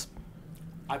collapse.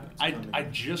 I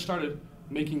just started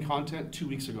making content 2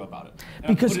 weeks ago about it.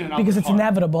 Because it's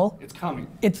inevitable. It's coming.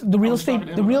 It's the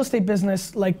real estate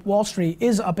business, like Wall Street,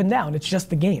 is up and down. It's just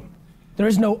the game. There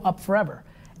is no up forever.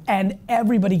 And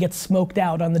everybody gets smoked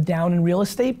out on the down in real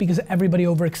estate because everybody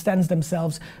overextends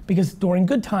themselves because during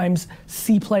good times,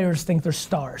 C players think they're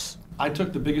stars. I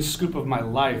took the biggest scoop of my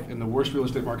life in the worst real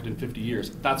estate market in 50 years.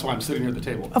 That's why I'm sitting here at the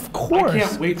table. Of course. I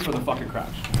can't wait for the fucking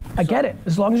crash. I get it.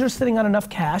 As long as you're sitting on enough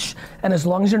cash and as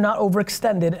long as you're not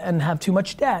overextended and have too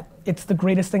much debt, it's the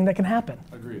greatest thing that can happen.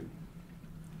 Agreed.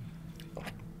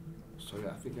 So yeah,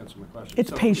 I think that's my question.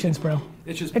 It's patience, bro.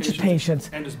 It's just patience.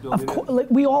 And just building Of course,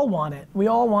 like, we all want it. We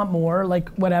all want more, like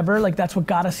whatever. Like that's what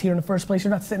got us here in the first place.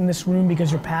 You're not sitting in this room because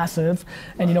you're passive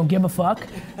and you don't give a fuck.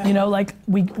 You know, like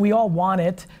we all want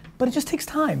it, but it just takes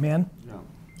time, man. Yeah.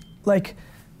 Like,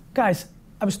 guys,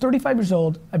 I was 35 years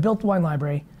old. I built the wine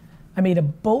library. I made a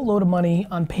boatload of money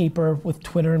on paper with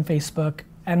Twitter and Facebook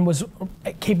and was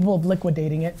capable of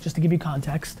liquidating it, just to give you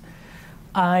context.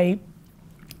 I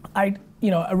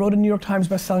wrote a New York Times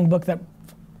best-selling book that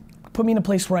put me in a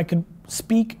place where I could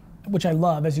speak, which I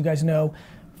love, as you guys know,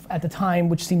 at the time,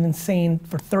 which seemed insane,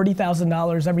 for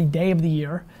 $30,000 every day of the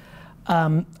year.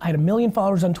 I had 1 million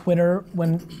followers on Twitter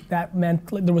when that meant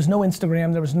like, there was no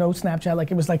Instagram, there was no Snapchat,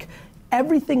 like it was like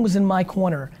everything was in my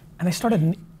corner, and I started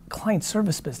a client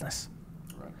service business.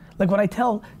 Right. Like when I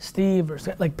tell Steve or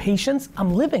like patience,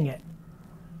 I'm living it.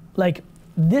 Like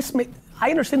this, I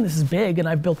understand this is big, and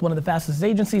I've built one of the fastest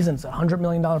agencies, and it's a $100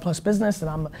 million plus business,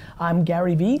 and I'm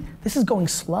Gary Vee. This is going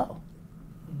slow.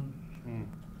 Mm-hmm.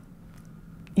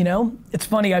 You know, it's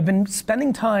funny. I've been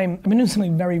doing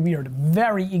something very weird,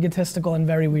 very egotistical and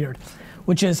very weird,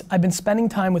 which is I've been spending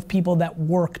time with people that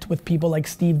worked with people like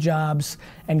Steve Jobs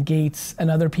and Gates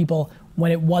and other people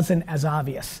when it wasn't as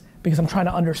obvious, because I'm trying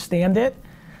to understand it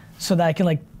so that I can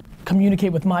like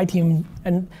communicate with my team.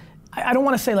 And I don't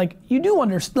want to say like, you do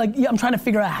understand, like yeah, I'm trying to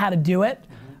figure out how to do it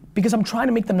because I'm trying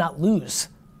to make them not lose.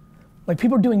 Like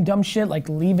people are doing dumb shit like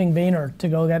leaving Vayner to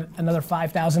go get another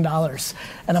 $5,000.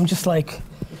 And I'm just like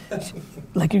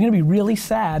you're gonna be really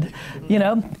sad, you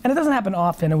know? And it doesn't happen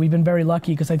often, and we've been very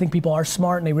lucky because I think people are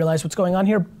smart and they realize what's going on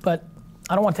here, but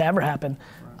I don't want it to ever happen.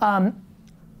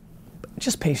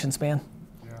 Just patience, man.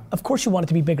 Yeah. Of course you want it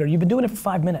to be bigger. You've been doing it for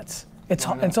 5 minutes.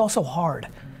 It's also hard.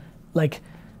 Like,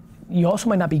 you also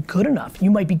might not be good enough. You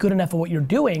might be good enough at what you're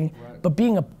doing, right. But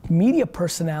being a media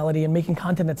personality and making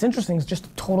content that's interesting is just a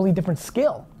totally different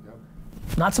skill.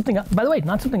 Yep. Not something, by the way,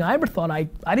 not something I ever thought I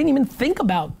didn't even think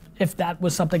about if that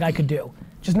was something I could do.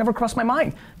 Just never crossed my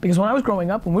mind. Because when we were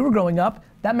growing up,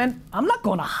 that meant I'm not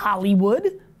going to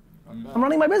Hollywood. I'm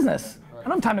running my business. Right. I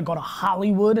don't have time to go to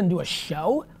Hollywood and do a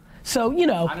show. So, you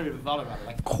know. I never even thought about it.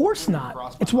 Like, of course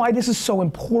not. It's why this is so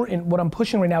important, what I'm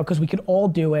pushing right now, because we could all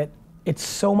do it. It's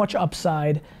so much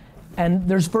upside, and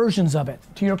there's versions of it,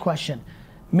 to your question.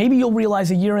 Maybe you'll realize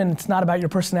a year in it's not about your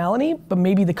personality, but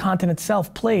maybe the content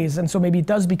itself plays, and so maybe it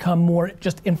does become more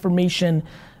just information.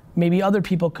 Maybe other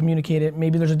people communicate it.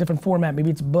 Maybe there's a different format.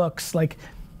 Maybe it's books. Like,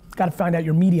 got to find out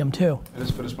your medium too. I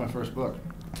just finished my first book.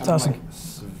 That's awesome. Like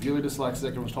severely dyslexic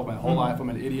and was told my whole life I'm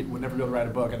an idiot, would never be able to write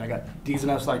a book, and I got D's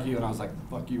and F's like you, and I was like,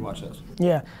 fuck you, watch this.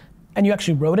 Yeah, and you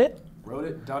actually wrote it? Wrote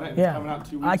it, done it, and yeah. it's coming out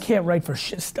in 2 weeks. I can't write for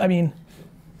shit. I mean,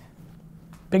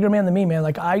 bigger man than me, man.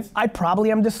 Like I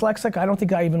probably am dyslexic. I don't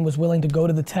think I even was willing to go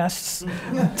to the tests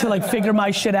to like figure my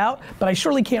shit out, but I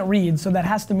surely can't read, so that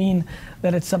has to mean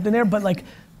that it's something there. But like,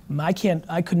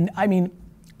 I mean,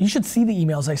 you should see the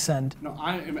emails I send. No,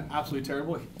 I am absolutely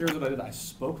terrible. Here's what I did. I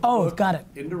spoke the book got it.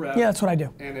 into rep. Yeah, that's what I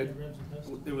do. And it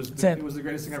was the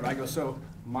greatest thing ever. I go, so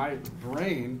my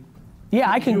brain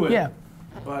I can do it, yeah.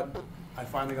 But I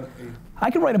finally got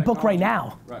I could write a book right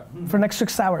now for the next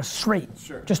 6 hours straight.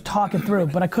 Sure. Just talk it through,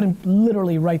 but I couldn't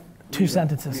literally write 2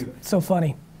 sentences. So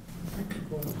funny.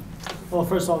 Well,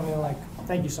 first of all, I'm gonna like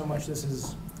thank you so much.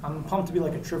 I'm pumped to be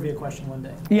like a trivia question one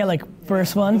day. Yeah, like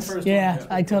first ones? Yeah,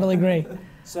 I totally agree.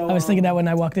 So I was thinking that when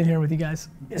I walked in here with you guys.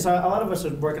 Yeah, so a lot of us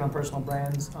are working on personal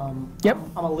brands. Yep.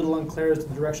 I'm a little unclear as to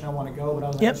the direction I want to go, but I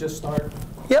was like, let's just start.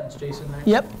 Yep. It's Jason there.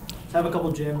 Yep. I have a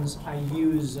couple gyms. I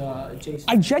use Jason.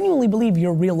 I genuinely believe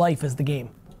your real life is the game.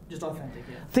 Just authentic,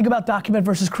 yeah. Think about document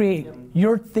versus create. Yep.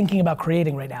 You're thinking about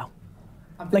creating right now.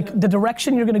 Like the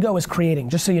direction you're gonna go is creating,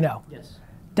 just so you know. Yes.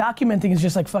 Documenting is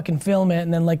just like fucking film it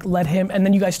and then like let him, and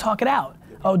then you guys talk it out.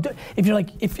 Oh, if you're like,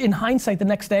 if in hindsight the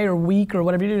next day or week or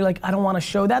whatever you're like, I don't want to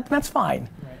show that, then that's fine.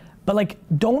 Right. But like,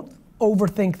 don't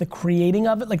overthink the creating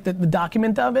of it, like the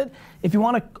document of it. If you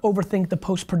want to overthink the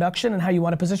post-production and how you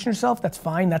want to position yourself, that's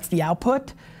fine, that's the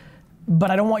output. But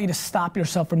I don't want you to stop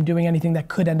yourself from doing anything that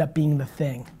could end up being the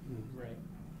thing. Right,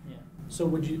 yeah. So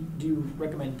do you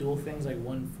recommend dual things, like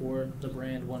one for the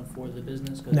brand, one for the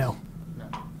business? No. No.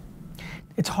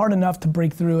 It's hard enough to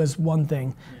break through as one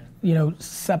thing. Yeah. You know,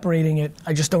 separating it,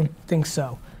 I just don't think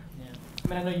so. Yeah. I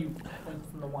mean, I know you went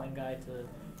from the wine guy to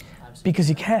obviously. Because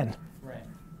you can. Right.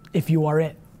 If you are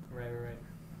it. Right.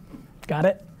 Got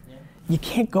it? Yeah. You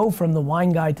can't go from the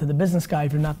wine guy to the business guy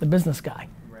if you're not the business guy.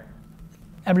 Right.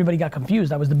 Everybody got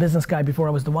confused. I was the business guy before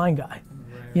I was the wine guy. Right.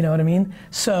 You know what I mean?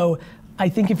 So I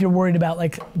think if you're worried about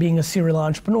like being a serial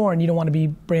entrepreneur and you don't want to be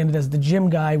branded as the gym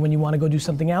guy when you want to go do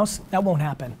something else, that won't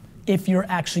happen. If you're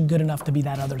actually good enough to be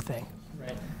that other thing.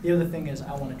 Right. The other thing is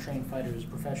I want to train fighters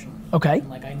professionally. Okay. And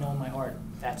like I know in my heart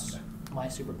that's my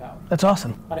superpower. That's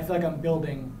awesome. But I feel like I'm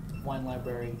building Wine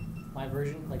Library, my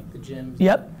version, like the gyms,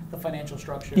 Yep. the financial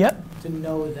structure. Yep. To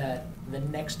know that the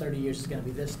next 30 years is going to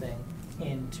be this thing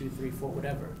in 2, 3, 4,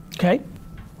 whatever. Okay.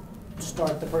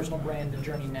 Start the personal brand and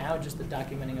journey now, just the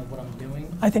documenting of what I'm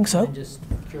doing. I think so. And just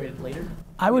curate it later.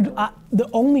 The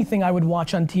only thing I would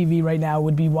watch on TV right now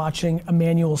would be watching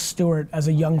Emmanuel Stewart as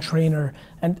a young trainer.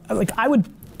 And like I would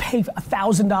pay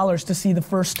 $1,000 to see the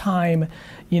first time,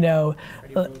 you know,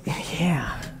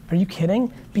 yeah. Are you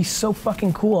kidding? Be so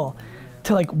fucking cool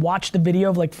to like watch the video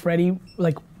of like Freddie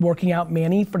like working out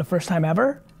Manny for the first time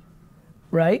ever,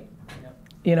 right? Yep.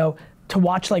 You know, to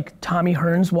watch like Tommy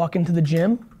Hearns walk into the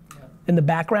gym in the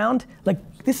background. Like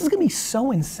this is gonna be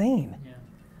so insane. Yeah.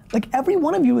 Like every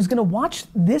one of you is gonna watch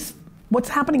this, what's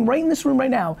happening right in this room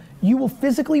right now, you will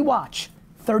physically watch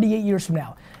 38 years from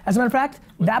now. As a matter of fact,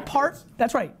 that part,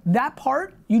 that's right, that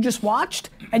part you just watched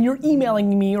and you're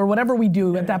emailing me or whatever we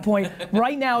do at that point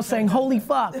right now saying, holy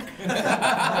fuck.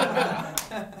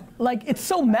 Like it's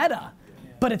so meta,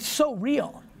 but it's so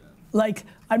real. Like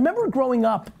I remember growing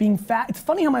up being it's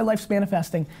funny how my life's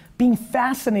manifesting, being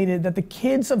fascinated that the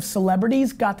kids of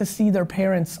celebrities got to see their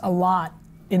parents a lot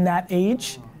in that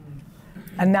age.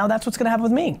 And now that's what's gonna happen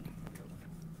with me.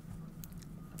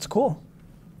 It's cool.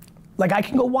 Like I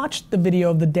can go watch the video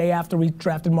of the day after we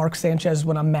drafted Mark Sanchez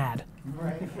when I'm mad.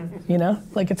 Right. You know,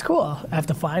 like it's cool. I have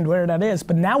to find where that is.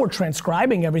 But now we're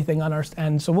transcribing everything on our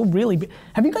end, so we'll really be.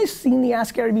 Have you guys seen the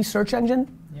Ask Gary Vee search engine?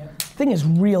 Yeah. Thing is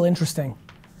real interesting.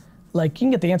 Like you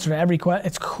can get the answer to every question.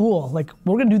 It's cool. Like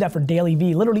we're gonna do that for Daily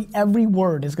V. Literally every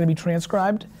word is gonna be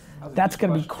transcribed. That's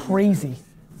gonna be crazy.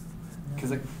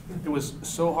 Because it was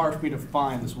so hard for me to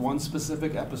find this one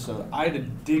specific episode. I had to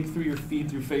dig through your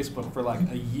feed through Facebook for like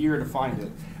a year to find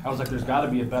it. I was like, there's got to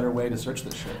be a better way to search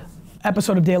this shit.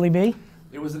 Episode of Daily V?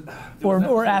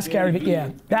 Or Ask Gary Vee,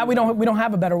 yeah. That we don't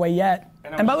have a better way yet.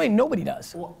 And by the way, nobody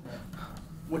does. Well,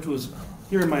 which was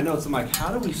here in my notes. I'm like,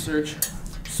 how do we search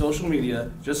social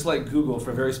media just like Google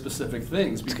for very specific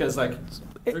things? Because like,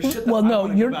 there's shit that well, I no,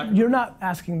 wanna go back and you're not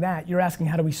asking that. You're asking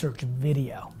how do we search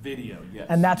video? Video, yes.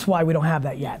 And that's why we don't have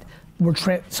that yet.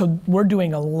 So we're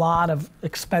doing a lot of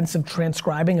expensive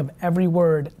transcribing of every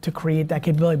word to create that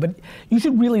capability. But you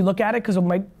should really look at it because it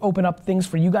might open up things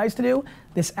for you guys to do.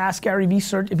 This Ask Gary Vee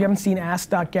search, if you haven't seen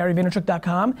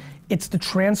ask.garyvaynerchuk.com, it's the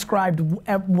transcribed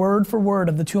word for word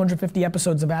of the 250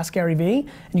 episodes of Ask Gary Vee.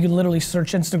 And you can literally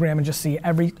search Instagram and just see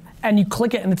and you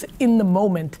click it and it's in the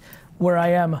moment where I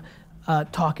am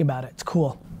talking about it. It's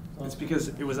cool. It's because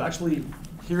it was actually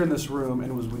here in this room,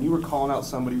 and it was when you were calling out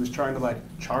somebody who was trying to like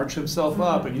charge himself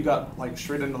up, and you got like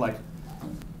straight into like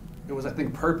it was I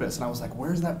think purpose, and I was like,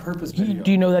 where's that purpose video?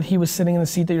 Do you know that he was sitting in the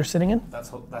seat that you're sitting in?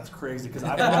 That's crazy because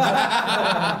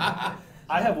I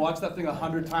have watched that thing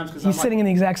 100 times because he's sitting in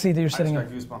the exact seat that you're sitting in. I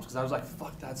just got goosebumps because I was like,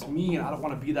 fuck, that's me, and I don't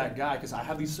want to be that guy because I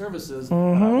have these services that I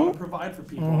want to provide for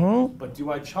people, but do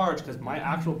I charge? Because my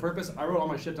actual purpose, I wrote all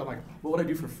my shit down, like, what would I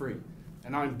do for free?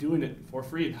 And now I'm doing it for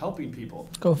free and helping people.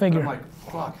 Go figure. And I'm like,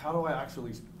 fuck, how do I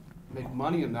actually make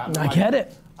money in that? I get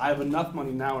it. I have enough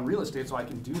money now in real estate so I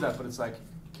can do that, but it's like,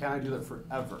 can I do that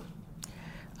forever?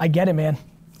 I get it, man.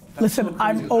 Listen,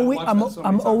 so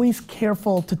I'm always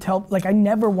careful to tell, like I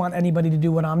never want anybody to do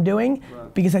what I'm doing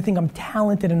because I think I'm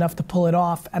talented enough to pull it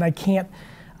off, and I can't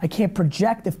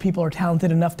project if people are talented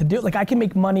enough to do it. Like I can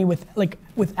make money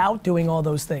without doing all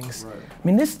those things. Right. I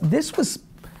mean, this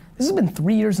has been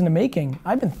 3 years in the making.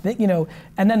 I've been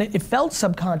and then it felt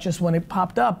subconscious when it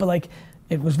popped up, but like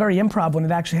it was very improv when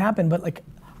it actually happened. But like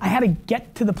I had to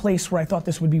get to the place where I thought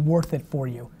this would be worth it for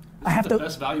you. I have the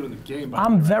best value in the game.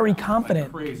 I'm very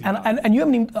confident, like and you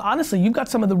haven't even, honestly, you've got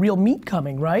some of the real meat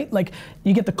coming, right? Like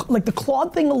you get the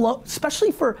Claude thing alone,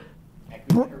 especially for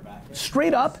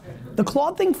straight up, the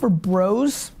Claude thing for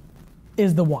bros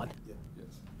is the one.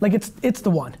 Like it's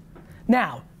the one.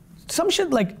 Now, some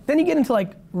shit like then you get into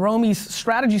like Romy's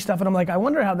strategy stuff, and I'm like, I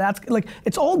wonder how that's like.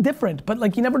 It's all different, but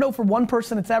like you never know. For one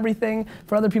person, it's everything.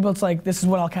 For other people, it's like this is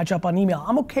what I'll catch up on email.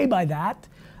 I'm okay by that.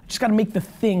 I just got to make the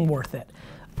thing worth it.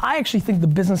 I actually think the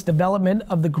business development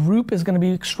of the group is going to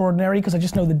be extraordinary because I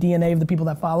just know the DNA of the people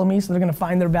that follow me, so they're going to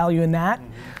find their value in that.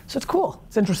 So it's cool.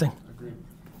 It's interesting. Agreed.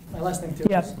 My last thing too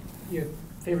is your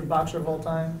favorite boxer of all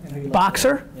time? And who you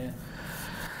boxer? Yeah.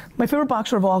 My favorite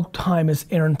boxer of all time is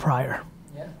Aaron Pryor,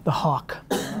 the Hawk.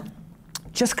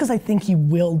 Just because I think he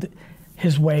willed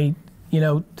his way,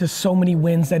 to so many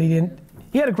wins that he didn't.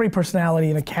 He had a great personality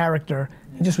and a character.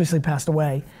 He just recently passed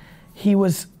away. He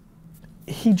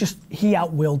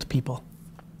out-willed people.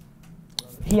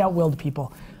 He out-willed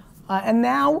people. And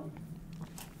now,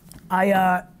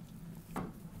 I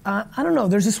don't know,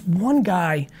 there's this one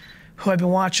guy who I've been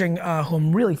watching, who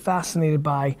I'm really fascinated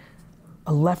by,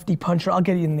 a lefty puncher. I'll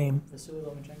get you the name.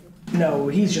 No,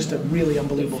 he's just a really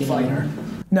unbelievable fighter.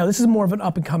 No, this is more of an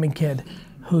up-and-coming kid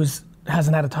who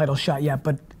hasn't had a title shot yet,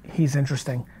 but he's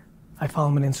interesting. I follow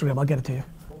him on Instagram. I'll get it to you.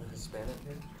 Hispanic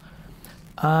kid?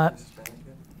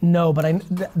 No, but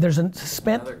there's a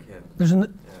Hispanic. Another kid. There's Yeah.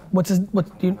 What do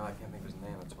you? No, I can't think of his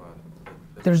name. That's why.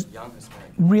 There's young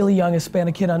Hispanic. Really young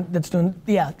Hispanic kid that's doing.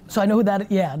 Yeah, so I know who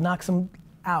that. Yeah, knocks him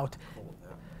out. Cool,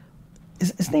 yeah.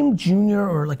 Is his name Junior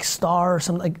or like Star or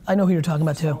something? Like I know who you're talking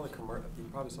about too. You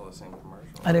probably saw the same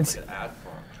commercial. I didn't see. Like an ad for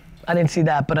him. I didn't see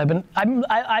that, but I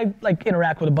like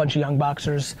interact with a bunch of young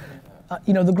boxers.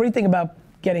 The great thing about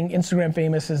getting Instagram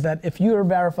famous is that if you are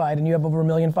verified and you have over 1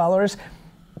 million followers,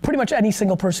 pretty much any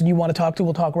single person you want to talk to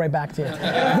will talk right back to you.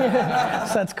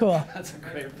 So that's cool. That's a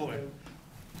great point.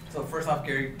 So first off,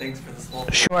 Gary, thanks for this whole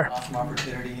awesome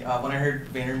opportunity. When I heard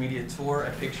VaynerMedia Tour, I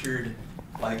pictured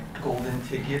like golden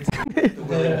tickets to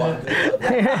Willy Wonka.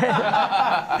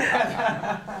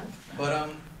 But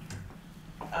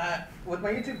with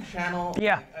my YouTube channel,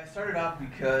 I started off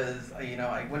because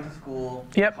I went to school,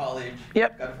 college,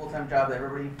 got a full-time job that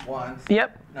everybody wants. And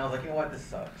I was like, you know what, this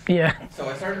sucks. So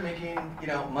I started making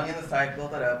money on the side,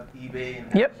 built that up, eBay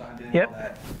and Amazon, doing all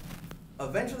that.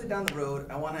 Eventually down the road,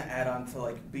 I want to add on to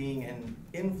like being an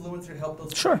influencer to help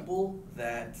those people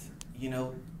that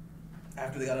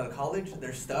after they got out of college,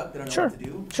 they're stuck, they don't know what to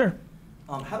do.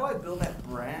 How do I build that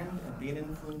brand and be an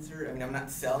influencer? I mean, I'm not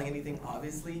selling anything,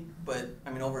 obviously, but I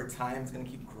mean, over time, it's going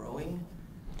to keep growing.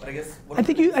 But I guess I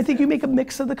think you make a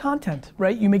mix of the content,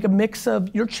 right? You make a mix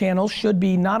of your channel should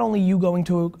be not only you going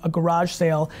to a garage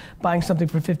sale, buying something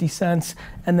for 50 cents,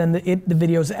 and then the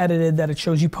video's edited that it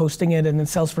shows you posting it and it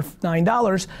sells for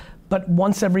 $9, but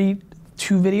once every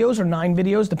 2 videos or 9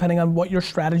 videos, depending on what your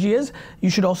strategy is, you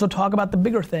should also talk about the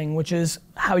bigger thing, which is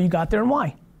how you got there and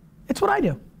why. It's what I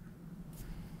do.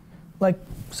 Like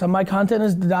some of my content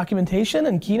is the documentation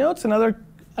and keynotes, and other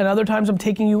times I'm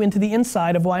taking you into the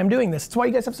inside of why I'm doing this. It's why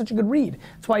you guys have such a good read.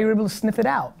 It's why you're able to sniff it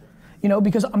out,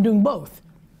 because I'm doing both.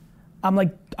 I'm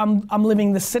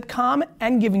living the sitcom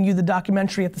and giving you the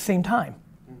documentary at the same time.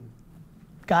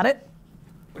 Got it?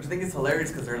 Which I think is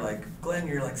hilarious because they're like, Glenn,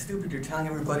 you're like stupid. You're telling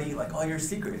everybody like all your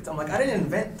secrets. I'm like, I didn't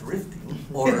invent thrifting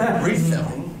or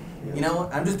reselling.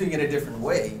 I'm just doing it a different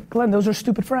way. Glenn, those are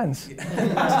stupid friends. Those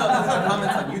are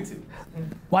comments on YouTube.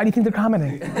 Why do you think they're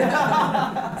commenting? So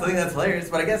I think that's hilarious.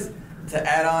 But I guess to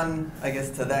add on,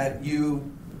 to that,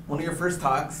 one of your first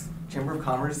talks, Chamber of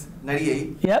Commerce,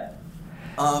 '98.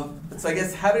 So I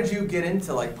guess, how did you get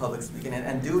into like public speaking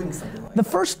and doing something like that? The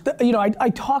first, I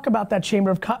talk about that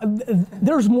Chamber of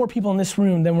there's more people in this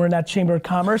room than were in that Chamber of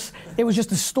Commerce. It was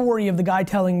just a story of the guy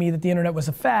telling me that the internet was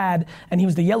a fad, and he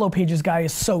was the Yellow Pages guy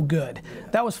is so good.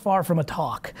 That was far from a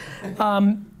talk.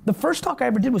 The first talk I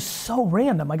ever did was so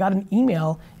random. I got an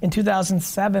email in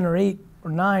 2007 or 8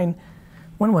 or 9.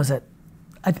 When was it?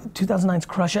 2009's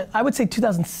Crush It. I would say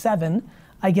 2007.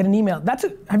 I get an email.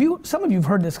 Some of you have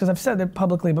heard this because I've said it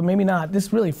publicly, but maybe not. This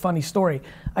is really a funny story.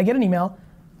 I get an email.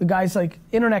 The guy's like,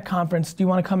 internet conference, do you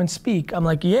want to come and speak? I'm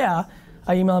like, yeah.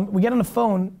 I email him. We get on the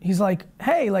phone. He's like,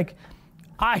 hey,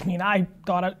 I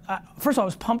thought, first of all, I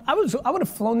was pumped. I would have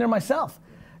flown there myself.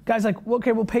 Guy's like, well,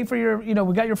 okay, we'll pay for your,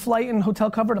 we got your flight and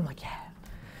hotel covered. I'm like, yeah.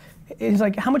 He's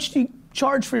like, how much do you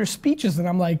charge for your speeches? And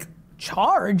I'm like,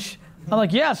 charge? I'm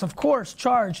like, yes, of course,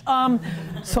 charge. So I'm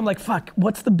like, fuck,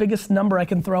 what's the biggest number I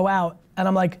can throw out? And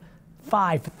I'm like,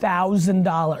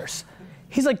 $5,000.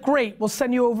 He's like, great, we'll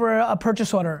send you over a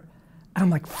purchase order. And I'm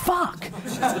like, fuck.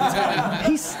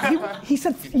 He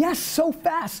said yes so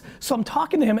fast. So I'm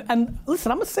talking to him, and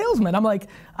listen, I'm a salesman. I'm like,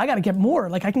 I gotta get more,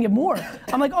 I can get more.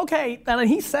 I'm like, okay, and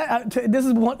he said, this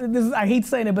is I hate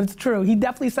saying it, but it's true. He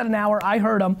definitely said an hour, I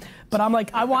heard him, but I'm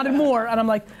like, I wanted more, and I'm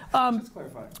like, Just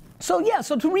clarify. So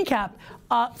to recap,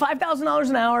 $5,000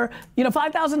 an hour,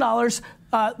 $5,000,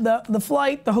 the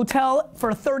flight, the hotel for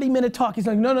a 30-minute talk. He's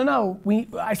like, no,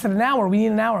 I said an hour, we need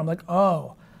an hour. I'm like,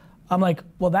 oh. I'm like,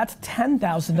 well, that's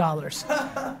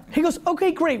 $10,000. He goes,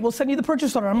 okay, great, we'll send you the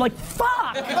purchase order. I'm like,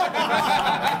 fuck!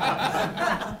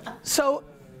 So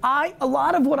a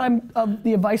lot of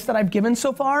the advice that I've given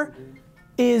so far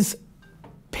is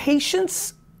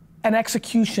patience and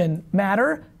execution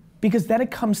matter because then it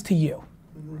comes to you.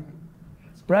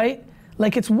 Right?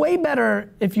 It's way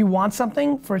better if you want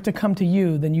something for it to come to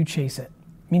you than you chase it.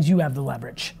 It means you have the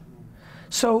leverage.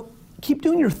 So keep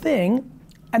doing your thing,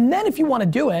 and then if you want to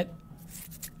do it,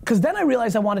 because then I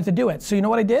realized I wanted to do it. So you know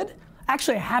what I did?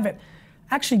 Actually, I have it.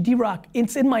 Actually, D-Rock,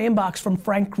 it's in my inbox from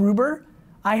Frank Gruber.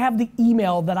 I have the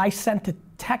email that I sent to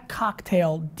Tech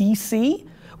Cocktail DC,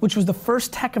 which was the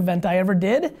first tech event I ever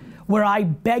did, where I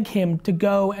beg him to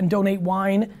go and donate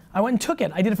wine. I went and took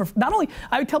it. I did it for, not only,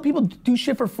 I would tell people to do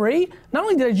shit for free, not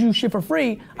only did I do shit for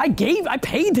free, I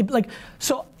paid to,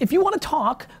 so if you want to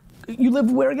talk, you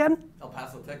live where again? El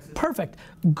Paso, Texas. Perfect.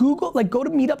 Google, go to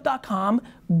meetup.com,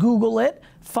 Google it,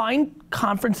 find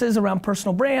conferences around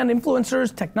personal brand,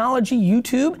 influencers, technology,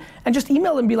 YouTube, and just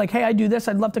email them and be like, hey, I do this,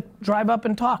 I'd love to drive up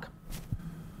and talk.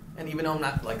 And even though I'm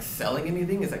not selling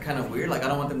anything, is that kind of weird? I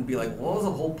don't want them to be like, what was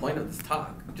the whole point of this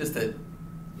talk? Just to,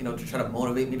 to try to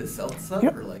motivate me to sell stuff?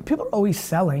 People are always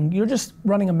selling. You're just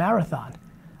running a marathon.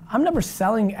 I'm never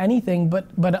selling anything, but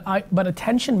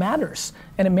attention matters,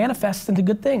 and it manifests into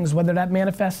good things. Whether that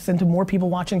manifests into more people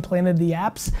watching Planet of the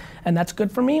Apps, and that's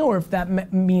good for me, or if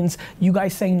that means you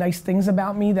guys saying nice things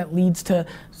about me that leads to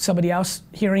somebody else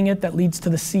hearing it, that leads to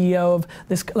the CEO of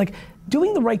this.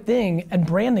 Doing the right thing and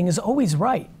branding is always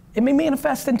right. It may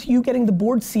manifest into you getting the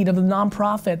board seat of the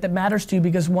nonprofit that matters to you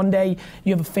because one day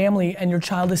you have a family and your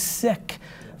child is sick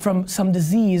from some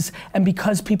disease, and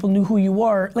because people knew who you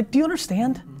are, do you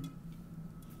understand?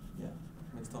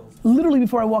 Literally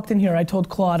before I walked in here, I told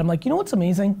Claude, I'm like, you know what's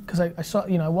amazing? Because I saw,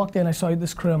 I walked in, I saw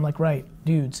this crew, I'm like, right,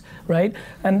 dudes, right?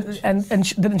 And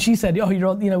then she said, oh, you're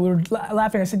all, we were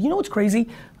laughing. I said, you know what's crazy?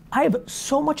 I have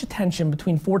so much attention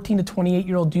between 14 to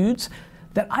 28-year-old dudes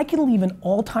that I can leave an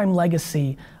all-time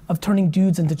legacy of turning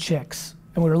dudes into chicks.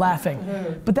 And we were laughing.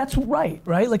 But that's right?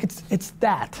 It's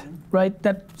that, right?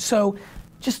 So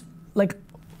just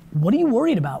what are you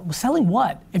worried about? Selling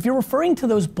what? If you're referring to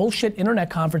those bullshit internet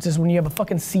conferences when you have a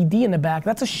fucking CD in the back,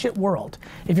 that's a shit world.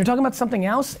 If you're talking about something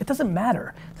else, it doesn't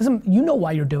matter. You know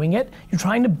why you're doing it. You're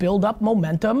trying to build up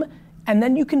momentum, and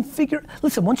then you can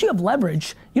listen, once you have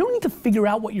leverage, you don't need to figure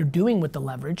out what you're doing with the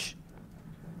leverage.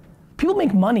 People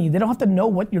make money, they don't have to know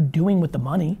what you're doing with the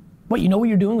money. You know what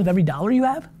you're doing with every dollar you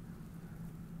have?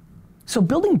 So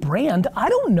building brand, I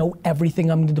don't know everything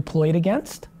I'm gonna deploy it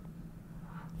against.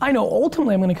 I know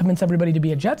ultimately I'm going to convince everybody to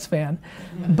be a Jets fan,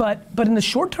 but in the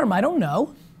short term, I don't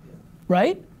know,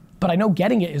 right? But I know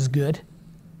getting it is good,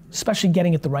 especially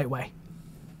getting it the right way.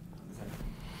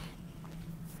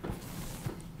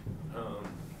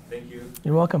 Thank you.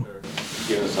 You're welcome. For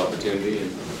giving us opportunity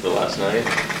the last night.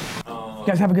 You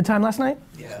guys have a good time last night?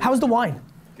 Yeah. How was the wine?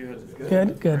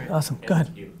 Good. Good. Awesome. Go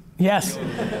ahead. Yes.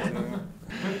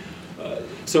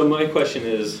 So my question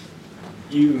is,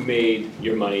 you made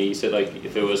your money, you said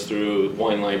if it was through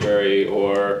wine library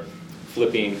or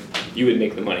flipping, you would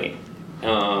make the money. You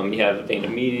have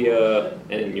VaynerMedia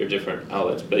and your different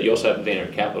outlets, but you also have Vayner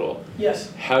Capital.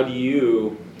 Yes. How do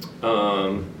you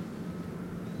kind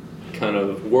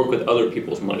of work with other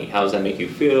people's money? How does that make you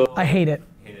feel? I hate it.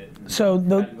 So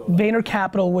the Vayner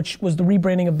Capital, which was the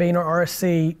rebranding of Vayner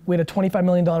RSC, we had a $25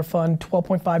 million fund,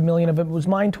 12.5 million of it was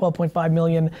mine, 12.5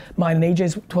 million mine and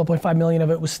AJ's, 12.5 million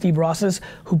of it was Steve Ross's,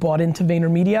 who bought into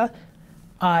VaynerMedia.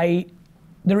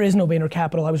 There is no Vayner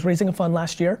Capital. I was raising a fund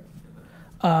last year.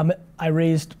 I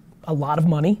raised a lot of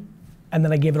money, and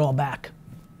then I gave it all back,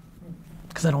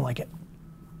 because I don't like it.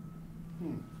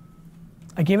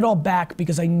 I gave it all back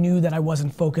because I knew that I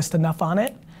wasn't focused enough on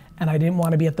it, and I didn't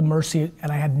want to be at the mercy,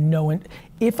 and I had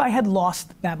if I had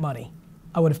lost that money,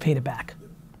 I would have paid it back.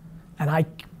 And I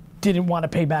didn't want to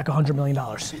pay back $100 million.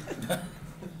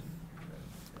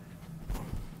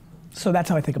 So that's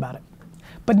how I think about it.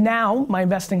 But now, my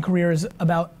investing career is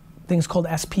about things called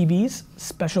SPVs,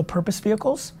 special purpose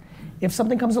vehicles. If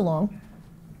something comes along,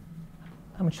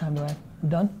 how much time do I have? I'm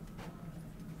done?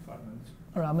 5 minutes.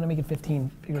 All right, I'm gonna make it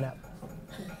 15, figure it out.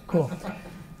 Cool.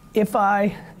 If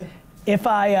I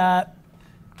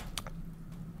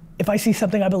see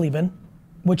something I believe in,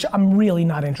 which I'm really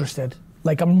not interested,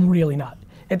 like I'm really not.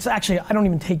 It's actually, I don't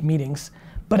even take meetings,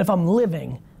 but if I'm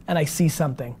living and I see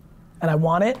something and I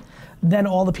want it, then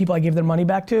all the people I give their money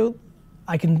back to,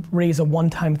 I can raise a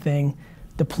one-time thing,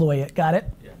 deploy it, got it?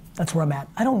 Yeah. That's where I'm at.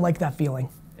 I don't like that feeling.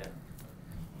 Yeah.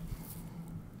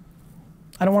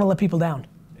 I don't want to let people down.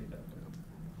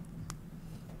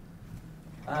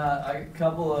 A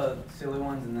couple of silly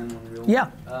ones and then one real one. Yeah.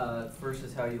 First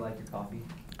is how you like your coffee.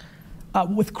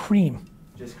 With cream.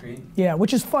 Just cream? Yeah,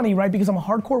 which is funny, right? Because I'm a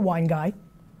hardcore wine guy.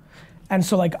 And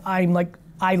so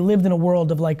I lived in a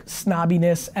world of like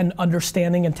snobbiness and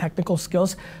understanding and technical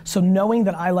skills. So knowing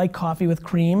that I like coffee with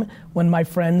cream when my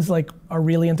friends like are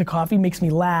really into coffee makes me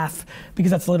laugh, because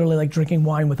that's literally like drinking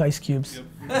wine with ice cubes. Yep.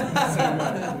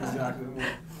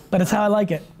 But it's how I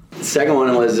like it. The second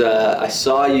one was, I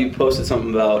saw you posted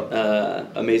something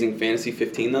about Amazing Fantasy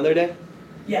 15 the other day.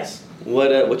 Yes.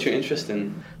 What's your interest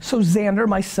in? So Xander,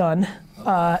 my son,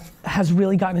 has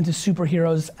really gotten into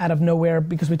superheroes out of nowhere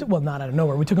because not out of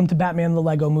nowhere. We took him to Batman, the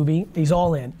Lego movie. He's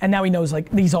all in. And now he knows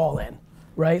he's all in,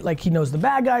 right? Like he knows the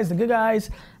bad guys, the good guys,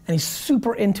 and he's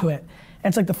super into it.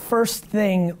 And it's like the first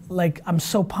thing, like I'm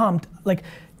so pumped. Like,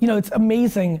 it's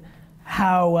amazing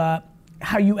how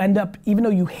you end up, even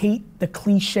though you hate the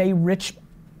cliche rich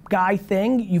guy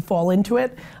thing, you fall into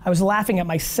it. I was laughing at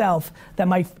myself that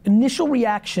my initial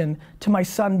reaction to my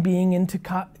son being into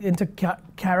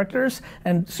characters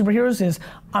and superheroes is,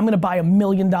 I'm gonna buy $1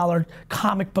 million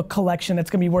comic book collection that's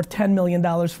gonna be worth $10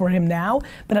 million for him now.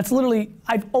 But that's literally,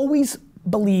 I've always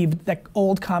believed that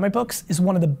old comic books is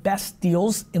one of the best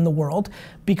deals in the world,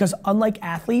 because unlike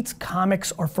athletes,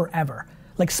 comics are forever.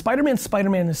 Like Spider-Man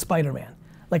is Spider-Man.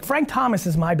 Like Frank Thomas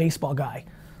is my baseball guy.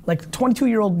 Like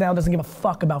 22-year-old now doesn't give a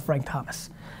fuck about Frank Thomas.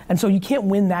 And so you can't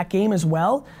win that game as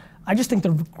well. I just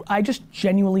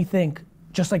genuinely think,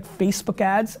 just like Facebook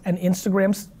ads and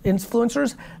Instagram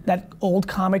influencers, that old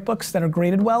comic books that are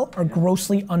graded well are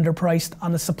grossly underpriced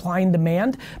on the supply and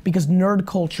demand, because nerd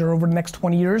culture over the next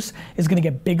 20 years is gonna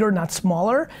get bigger, not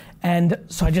smaller. And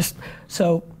so I'm just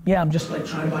like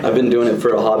trying to buy. I've been doing it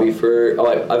for a hobby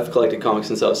I've collected comics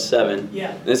since I was 7.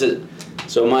 Yeah.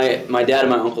 So my dad and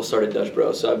my uncle started Dutch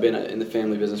Bros, so I've been in the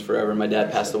family business forever. My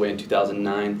dad passed away in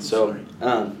 2009, so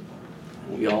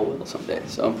we all will someday.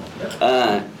 So,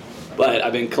 but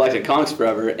I've been collecting comics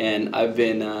forever, and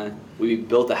we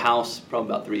built a house probably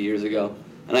about 3 years ago,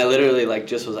 and I literally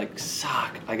just was like,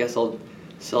 suck, I guess I'll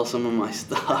sell some of my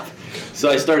stuff. So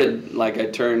I started,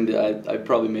 I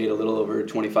probably made a little over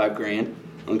 25 grand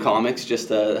on comics just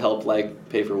to help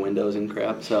pay for windows and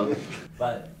crap, so.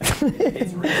 But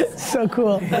it's real. So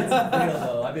cool. It's real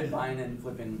though. I've been buying and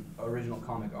flipping original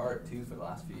comic art too for the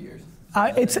last few years.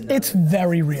 It's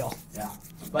very real. Yeah.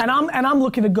 And I'm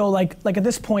looking to go at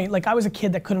this point, I was a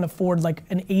kid that couldn't afford an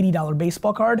 $80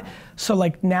 baseball card.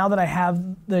 So now that I have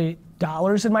the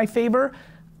dollars in my favor,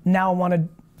 now I want to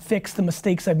fix the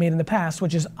mistakes I've made in the past,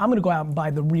 which is I'm gonna go out and buy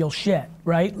the real shit,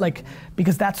 right?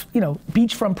 Because that's,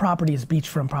 beachfront property is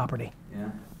beachfront property. Yeah.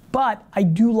 But I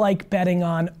do like betting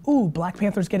on, Black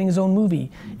Panther's getting his own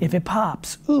movie, if it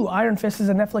pops. Iron Fist is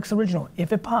a Netflix original,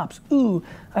 if it pops.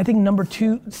 I think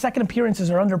second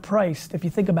appearances are underpriced, if you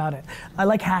think about it. I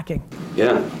like hacking.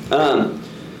 Yeah.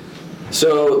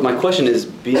 So my question is,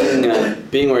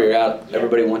 being where you're at,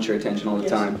 everybody wants your attention all the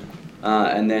time.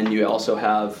 And then you also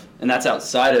have, and that's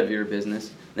outside of your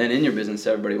business, then in your business,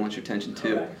 everybody wants your attention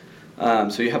too.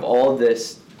 So you have all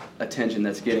this attention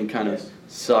that's getting kind of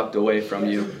sucked away from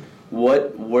you.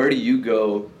 Where do you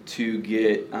go to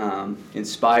get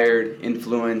inspired,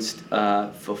 influenced,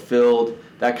 fulfilled,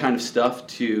 that kind of stuff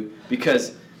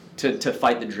because to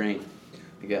fight the drain,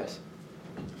 I guess.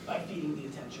 By feeding the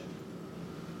attention.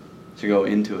 To go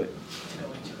into it.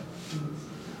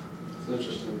 It's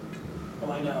interesting.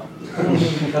 Oh, I know.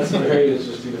 That's very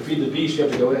interesting. To feed the beast, you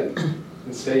have to go in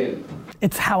and stay in.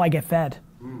 It's how I get fed.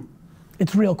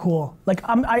 It's real cool. Like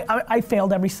I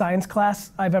failed every science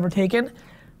class I've ever taken,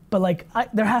 but like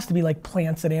there has to be like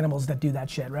plants and animals that do that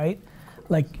shit, right?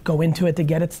 Like go into it to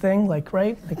get its thing, like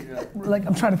right? Like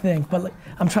I'm trying to think, but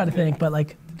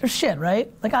like there's shit,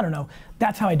 right? Like I don't know.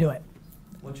 That's how I do it.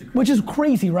 Which is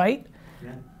crazy, right?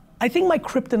 Yeah. I think my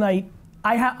kryptonite.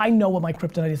 I know what my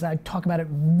kryptonite is. I talk about it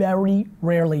very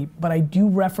rarely, but I do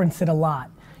reference it a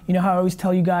lot. You know how I always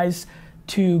tell you guys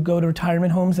to go to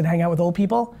retirement homes and hang out with old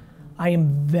people? I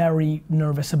am very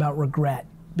nervous about regret,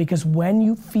 because when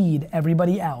you feed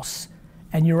everybody else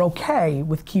and you're okay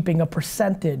with keeping a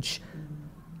percentage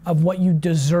of what you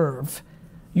deserve,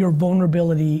 your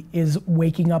vulnerability is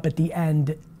waking up at the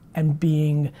end and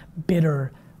being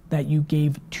bitter that you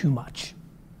gave too much.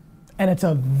 And it's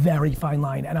a very fine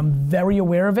line, and I'm very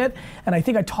aware of it, and I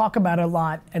think I talk about it a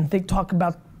lot and talk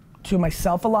about to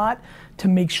myself a lot to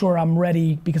make sure I'm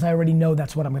ready, because I already know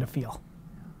that's what I'm gonna feel.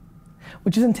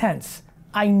 Which is intense.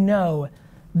 I know,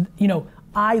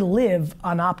 I live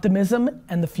on optimism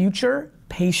and the future,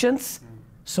 patience,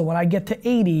 so when I get to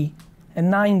 80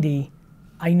 and 90,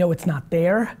 I know it's not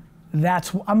there.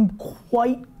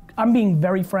 I'm being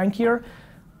very frank here,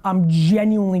 I'm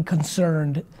genuinely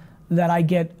concerned that I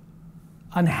get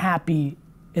unhappy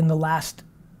in the last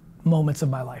moments of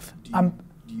my life. Do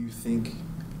you think,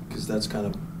 because that's kind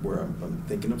of where I'm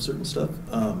thinking of certain stuff,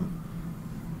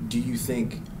 do you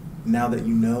think now that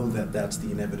you know that that's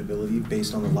the inevitability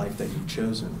based on the life that you've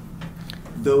chosen,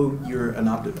 though you're an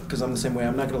optimist, because I'm the same way,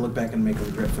 I'm not going to look back and make a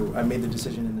regret for, I made the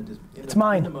decision in the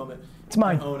moment. It's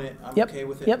mine. I own it, I'm okay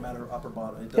with it, no matter up or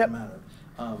bottom, it doesn't matter.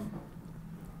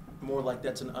 More like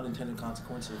that's an unintended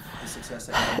consequence of the success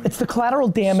that you had. It's the collateral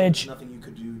damage. So nothing you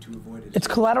could do to avoid it. It's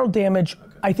collateral damage.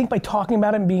 Okay. I think by talking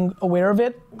about it and being aware of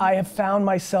it, I have found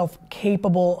myself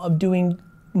capable of doing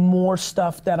more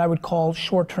stuff that I would call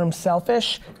short-term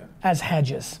selfish as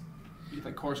hedges. You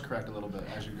like course correct a little bit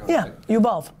as you go. Yeah, you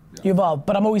evolve. Yeah. You evolve.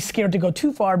 But I'm always scared to go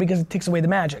too far because it takes away the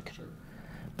magic. Sure.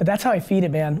 But that's how I feed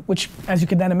it, man, which, as you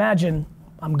can then imagine,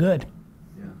 I'm good.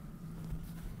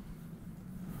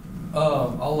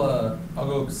 I'll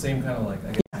go same kind of like,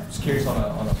 I guess, just curious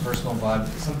on a personal vibe,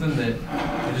 something that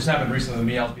it just happened recently with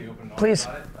me. I'll be open and honest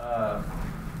about it.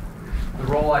 The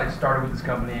role I started with this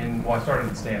company, I started in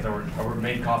the stands. I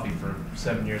made coffee for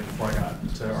 7 years before I got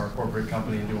to our corporate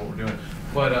company and do what we're doing.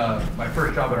 But my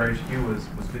first job at RHQ was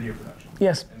video production.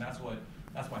 Yes. And that's my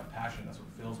passion. That's what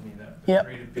fills me. That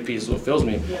creative piece is what fills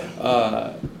me.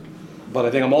 But I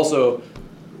think I'm also,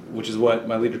 which is what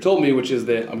my leader told me, which is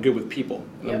that I'm good with people,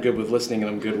 and I'm good with listening,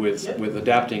 and I'm good with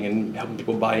adapting and helping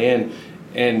people buy in.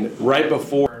 And right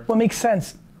before... What makes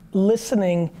sense,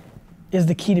 listening is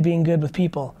the key to being good with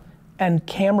people, and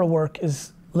camera work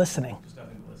is listening. Just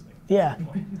nothing but listening. Yeah.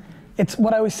 It's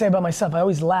what I always say about myself. I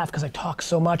always laugh because I talk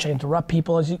so much, I interrupt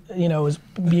people, as as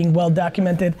being well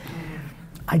documented.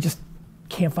 I just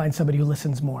can't find somebody who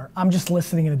listens more. I'm just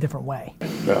listening in a different way.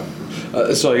 Yeah.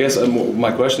 So I guess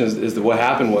my question is that what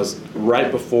happened was right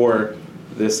before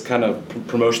this kind of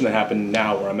promotion that happened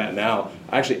now, where I'm at now,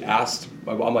 I actually asked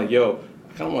my mom, I'm like, yo,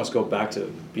 I kind of want to go back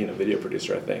to being a video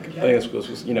producer, I think. I think this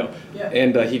was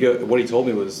and what he told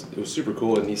me was, it was super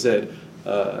cool, and he said,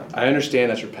 I understand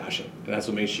that's your passion, and that's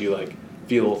what makes you like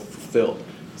feel fulfilled.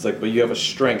 It's like, but you have a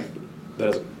strength that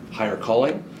is a higher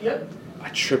calling. Yep. I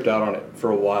tripped out on it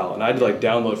for a while, and I had to like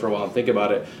download for a while and think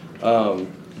about it.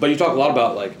 But you talk a lot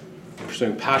about like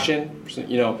pursuing passion,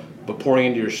 but pouring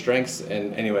into your strengths.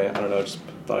 And anyway, I don't know, just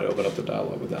thought I'd open up the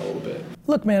dialogue with that a little bit.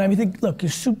 Look, man, I mean, look,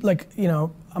 you're super, like,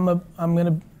 I'm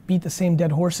gonna beat the same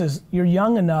dead horses. You're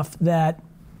young enough that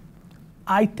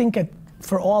I think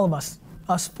for all of us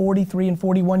 43 and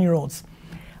 41-year-olds,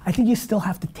 I think you still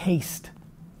have to taste.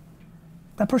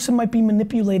 That person might be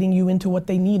manipulating you into what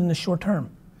they need in the short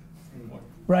term.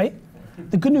 Right?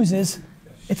 The good news is,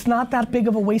 it's not that big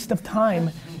of a waste of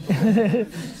time.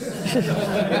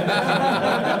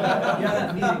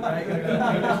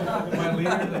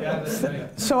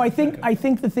 So I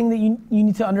think the thing that you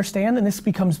need to understand, and this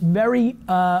becomes very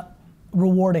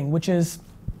rewarding, which is,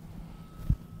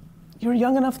 you're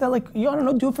young enough that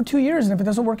do it for 2 years, and if it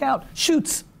doesn't work out,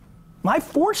 shoots. I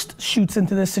forced shoots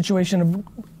into this situation of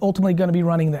ultimately gonna be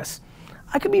running this.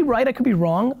 I could be right, I could be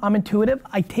wrong, I'm intuitive,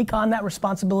 I take on that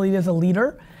responsibility as a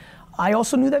leader. I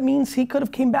also knew that means he could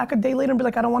have came back a day later and be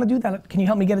like, I don't want to do that, can you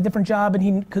help me get a different job? And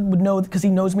he would know, because he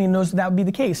knows me and knows that would be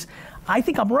the case. I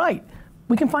think I'm right,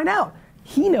 we can find out.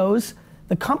 He knows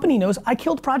The company knows I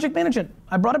killed project management.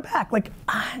 I brought it back. Like,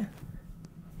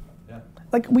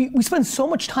 like we spend so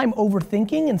much time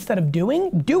overthinking instead of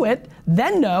doing. Do it,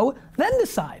 then know, then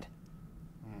decide.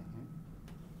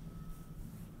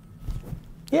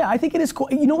 Yeah, I think it is cool.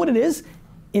 You know what it is?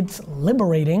 It's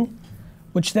liberating,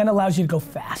 which then allows you to go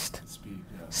fast.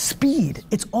 Speed,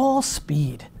 it's all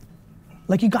speed.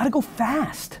 Like you gotta go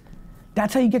fast.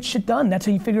 That's how you get shit done. That's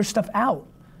how you figure stuff out.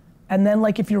 And then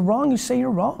like if you're wrong, you say you're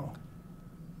wrong.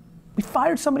 We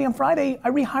fired somebody on Friday,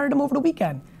 I rehired him over the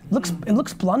weekend. It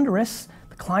looks blunderous.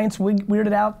 The client's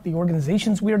weirded out, the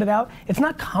organization's weirded out. It's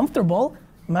not comfortable,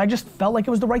 and I just felt like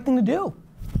it was the right thing to do.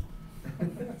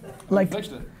 Like,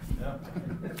 fixed it. Yeah.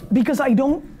 Because I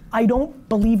don't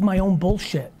believe my own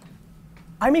bullshit.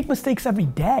 I make mistakes every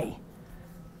day.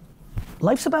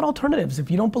 Life's about alternatives. If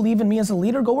you don't believe in me as a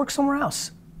leader, go work somewhere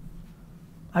else.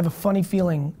 I have a funny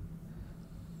feeling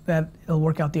that it'll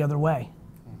work out the other way.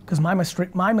 Because my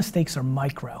mistakes are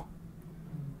micro.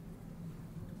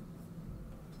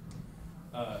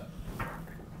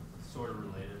 Sort of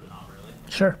related, but not really.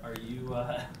 Sure. Are you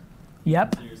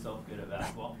Yep. consider yourself good at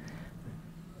basketball?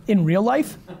 In real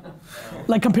life?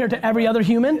 Like compared to every other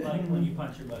human? Like when you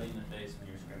punch your buddy in the face when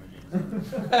you're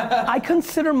scrimmaging. I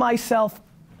consider myself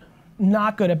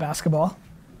not good at basketball,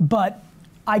 but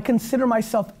I consider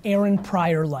myself Aaron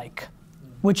Pryor-like,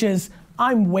 which is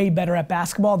I'm way better at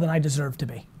basketball than I deserve to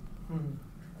be.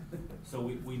 So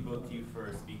we booked you for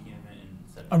a speaking event in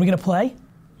September. Are we gonna play?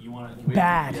 You want to?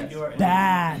 Bad.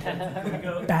 Bad.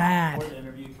 Bad.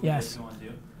 Yes.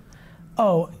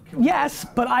 Oh, yes,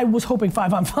 but I was hoping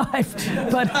 5-on-5.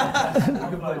 But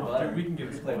we can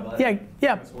give play butter.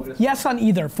 yeah. Yes on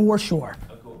either, for sure.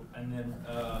 Oh, cool. And then,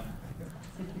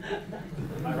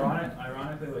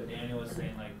 ironically, what Daniel was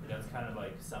saying, like that's kind of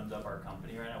like sums up our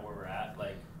company right now, where we're at.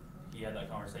 Like he had that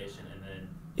conversation, and then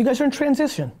you guys are in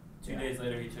transition. 2 days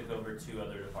later, he took over 2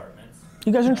 other departments.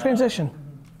 You guys are in transition.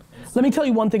 Let me tell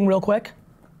you one thing real quick.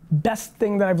 Best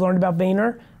thing that I've learned about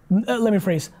Vayner, let me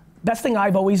phrase, best thing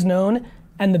I've always known,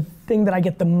 and the thing that I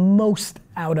get the most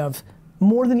out of,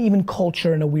 more than even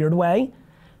culture in a weird way,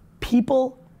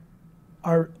 people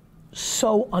are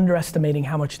so underestimating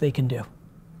how much they can do.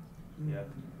 Yeah.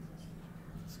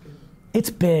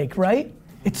 It's big, right?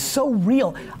 It's so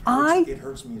real. It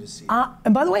hurts me to see.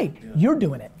 And by the way, you're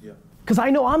doing it. Yeah. Because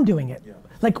I know I'm doing it. Yeah.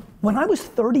 Like when I was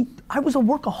 30, I was a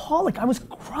workaholic. I was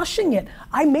crushing it.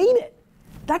 I made it.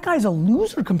 That guy's a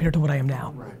loser compared to what I am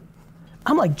now. Right.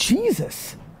 I'm like,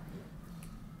 Jesus.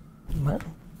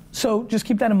 So just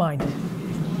keep that in mind.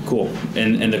 Cool.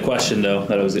 And the question though,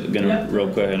 that I was gonna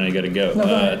real quick, and I gotta go. No,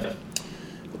 go ahead.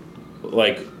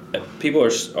 Like people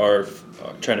are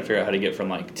trying to figure out how to get from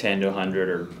like 10 to 100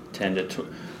 or 10 to 20.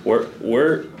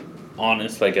 We're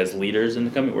honest, like as leaders in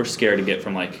the company, we're scared to get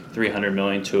from like 300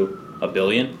 million to $1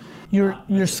 billion.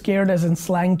 You're scared as in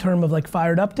slang term of like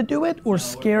fired up to do it, or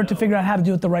scared to figure out how to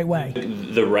do it the right way?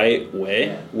 The right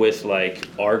way with like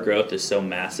our growth is so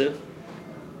massive,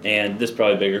 and this is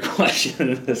probably a bigger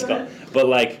question than this call, but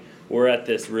like we're at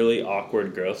this really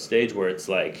awkward growth stage where it's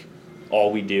like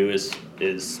all we do is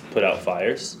put out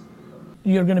fires.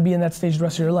 You're gonna be in that stage the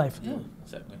rest of your life. Yeah,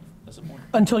 exactly. That's the point.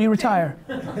 Until you retire.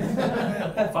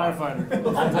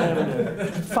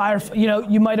 Firefighter. You know,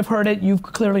 you might have heard it, you've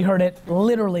clearly heard it.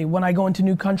 Literally, when I go into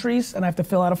new countries and I have to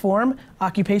fill out a form,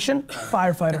 occupation,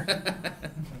 firefighter.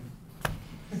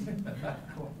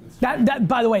 That,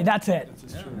 by the way, that's it.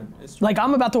 Like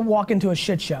I'm about to walk into a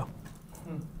shit show.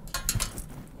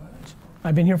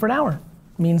 I've been here for an hour.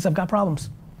 Means I've got problems.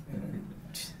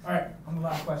 All right, on the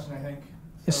last question, I think.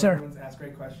 Yes, sir. Everyone's asked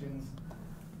great questions.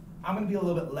 I'm going to be a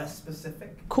little bit less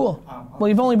specific. Cool. Well,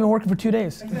 you've only been working for 2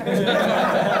 days. Exactly. 2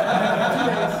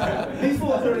 days. These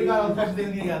fools already got all the questions they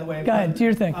need to get out of the way. Go ahead, do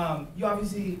your thing. You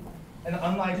obviously, and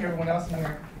unlike everyone else in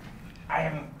here,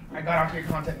 I got onto your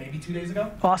content maybe 2 days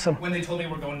ago. Awesome. When they told me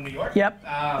we're going to New York. Yep.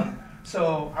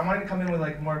 So I wanted to come in with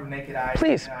like more of a naked eye.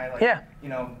 Please. Like, yeah. You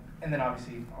know, and then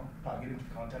obviously I'll probably get into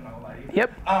the content, not gonna lie to you.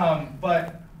 Yep.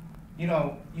 But you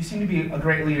know, you seem to be a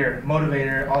great leader,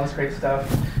 motivator, all this great stuff.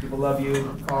 People love you.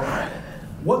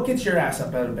 What gets your ass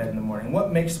up out of bed in the morning?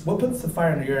 What puts the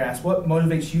fire under your ass? What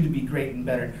motivates you to be great and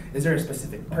better? Is there a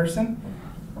specific person?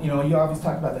 You know, you always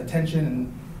talk about the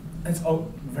attention, and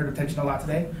we've heard attention a lot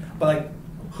today. But like,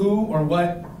 who or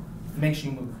what makes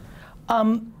you move?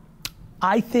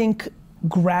 I think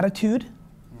gratitude,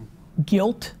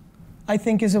 guilt, I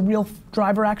think is a real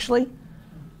driver actually,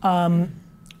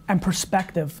 and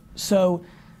perspective. So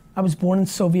I was born in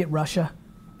Soviet Russia.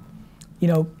 You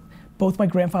know, both my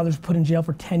grandfathers were put in jail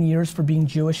for 10 years for being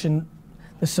Jewish in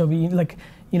the Soviet Union. Like,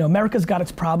 you know, America's got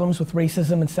its problems with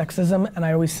racism and sexism, and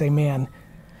I always say, man,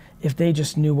 if they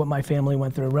just knew what my family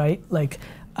went through, right? Like,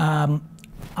 I'm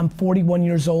 41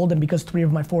 years old, and because 3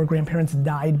 of my 4 grandparents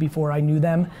died before I knew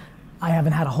them, I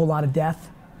haven't had a whole lot of death.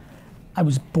 I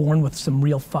was born with some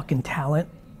real fucking talent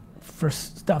for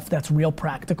stuff that's real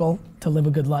practical to live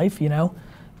a good life, you know?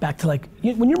 Back to like,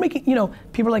 when you're making, you know,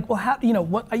 people are like, well, how, you know,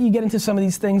 what, you get into some of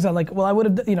these things, I'm like, well, I would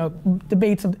have, you know,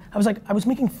 debates. I was like, I was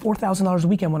making $4,000 a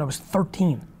weekend when I was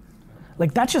 13.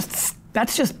 Like, that's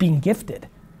just being gifted,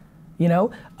 you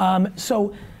know?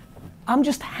 So I'm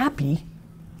just happy,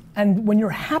 and when you're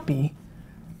happy,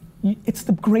 it's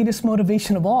the greatest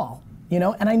motivation of all, you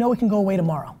know? And I know it can go away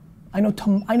tomorrow. I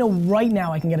know right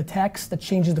now I can get a text that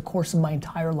changes the course of my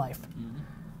entire life.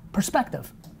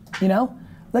 Perspective, you know?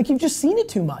 Like, you've just seen it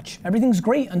too much. Everything's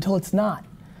great until it's not.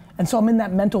 And so I'm in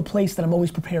that mental place that I'm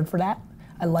always prepared for that.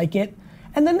 I like it.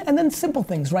 And then simple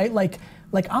things, right? Like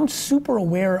I'm super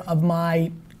aware of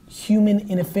my human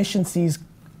inefficiencies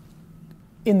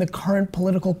in the current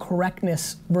political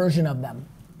correctness version of them.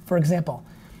 For example,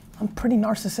 I'm pretty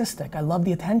narcissistic. I love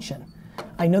the attention.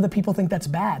 I know that people think that's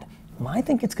bad. I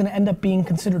think it's gonna end up being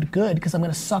considered good because I'm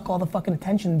gonna suck all the fucking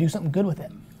attention and do something good with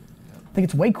it. I think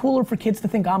it's way cooler for kids to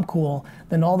think I'm cool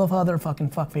than all the other fucking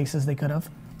fuck faces they could have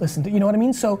listened to. You know what I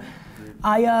mean? So,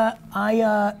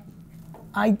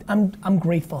 I'm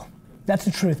grateful. That's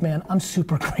the truth, man. I'm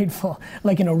super grateful,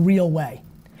 like in a real way.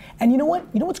 And you know what?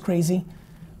 You know what's crazy?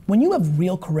 When you have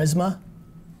real charisma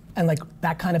and like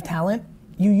that kind of talent,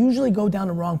 you usually go down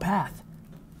the wrong path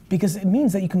because it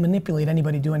means that you can manipulate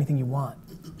anybody, do anything you want.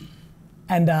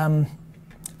 And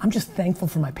I'm just thankful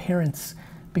for my parents,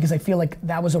 because I feel like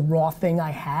that was a raw thing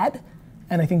I had.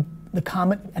 And I think the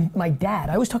comment, and my dad,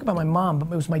 I always talk about my mom, but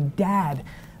it was my dad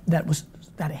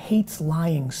that hates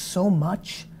lying so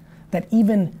much that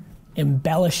even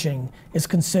embellishing is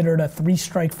considered a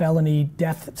 3-strike felony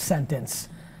death sentence.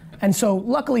 And so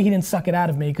luckily he didn't suck it out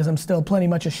of me because I'm still plenty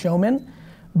much a showman,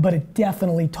 but it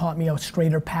definitely taught me a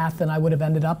straighter path than I would have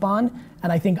ended up on.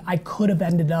 And I think I could have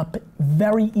ended up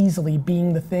very easily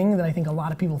being the thing that I think a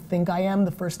lot of people think I am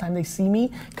the first time they see me,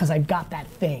 because I've got that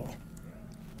thing,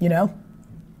 you know?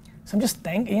 So I'm just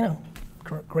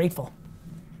grateful.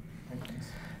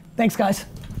 Thanks, guys.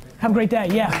 Have a great day.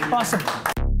 Yeah, awesome.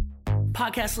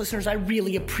 Podcast listeners, I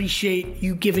really appreciate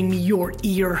you giving me your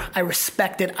ear. I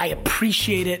respect it. I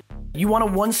appreciate it. You want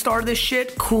to 1-star this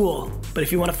shit? Cool. But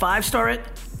if you want to 5-star it,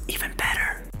 even better.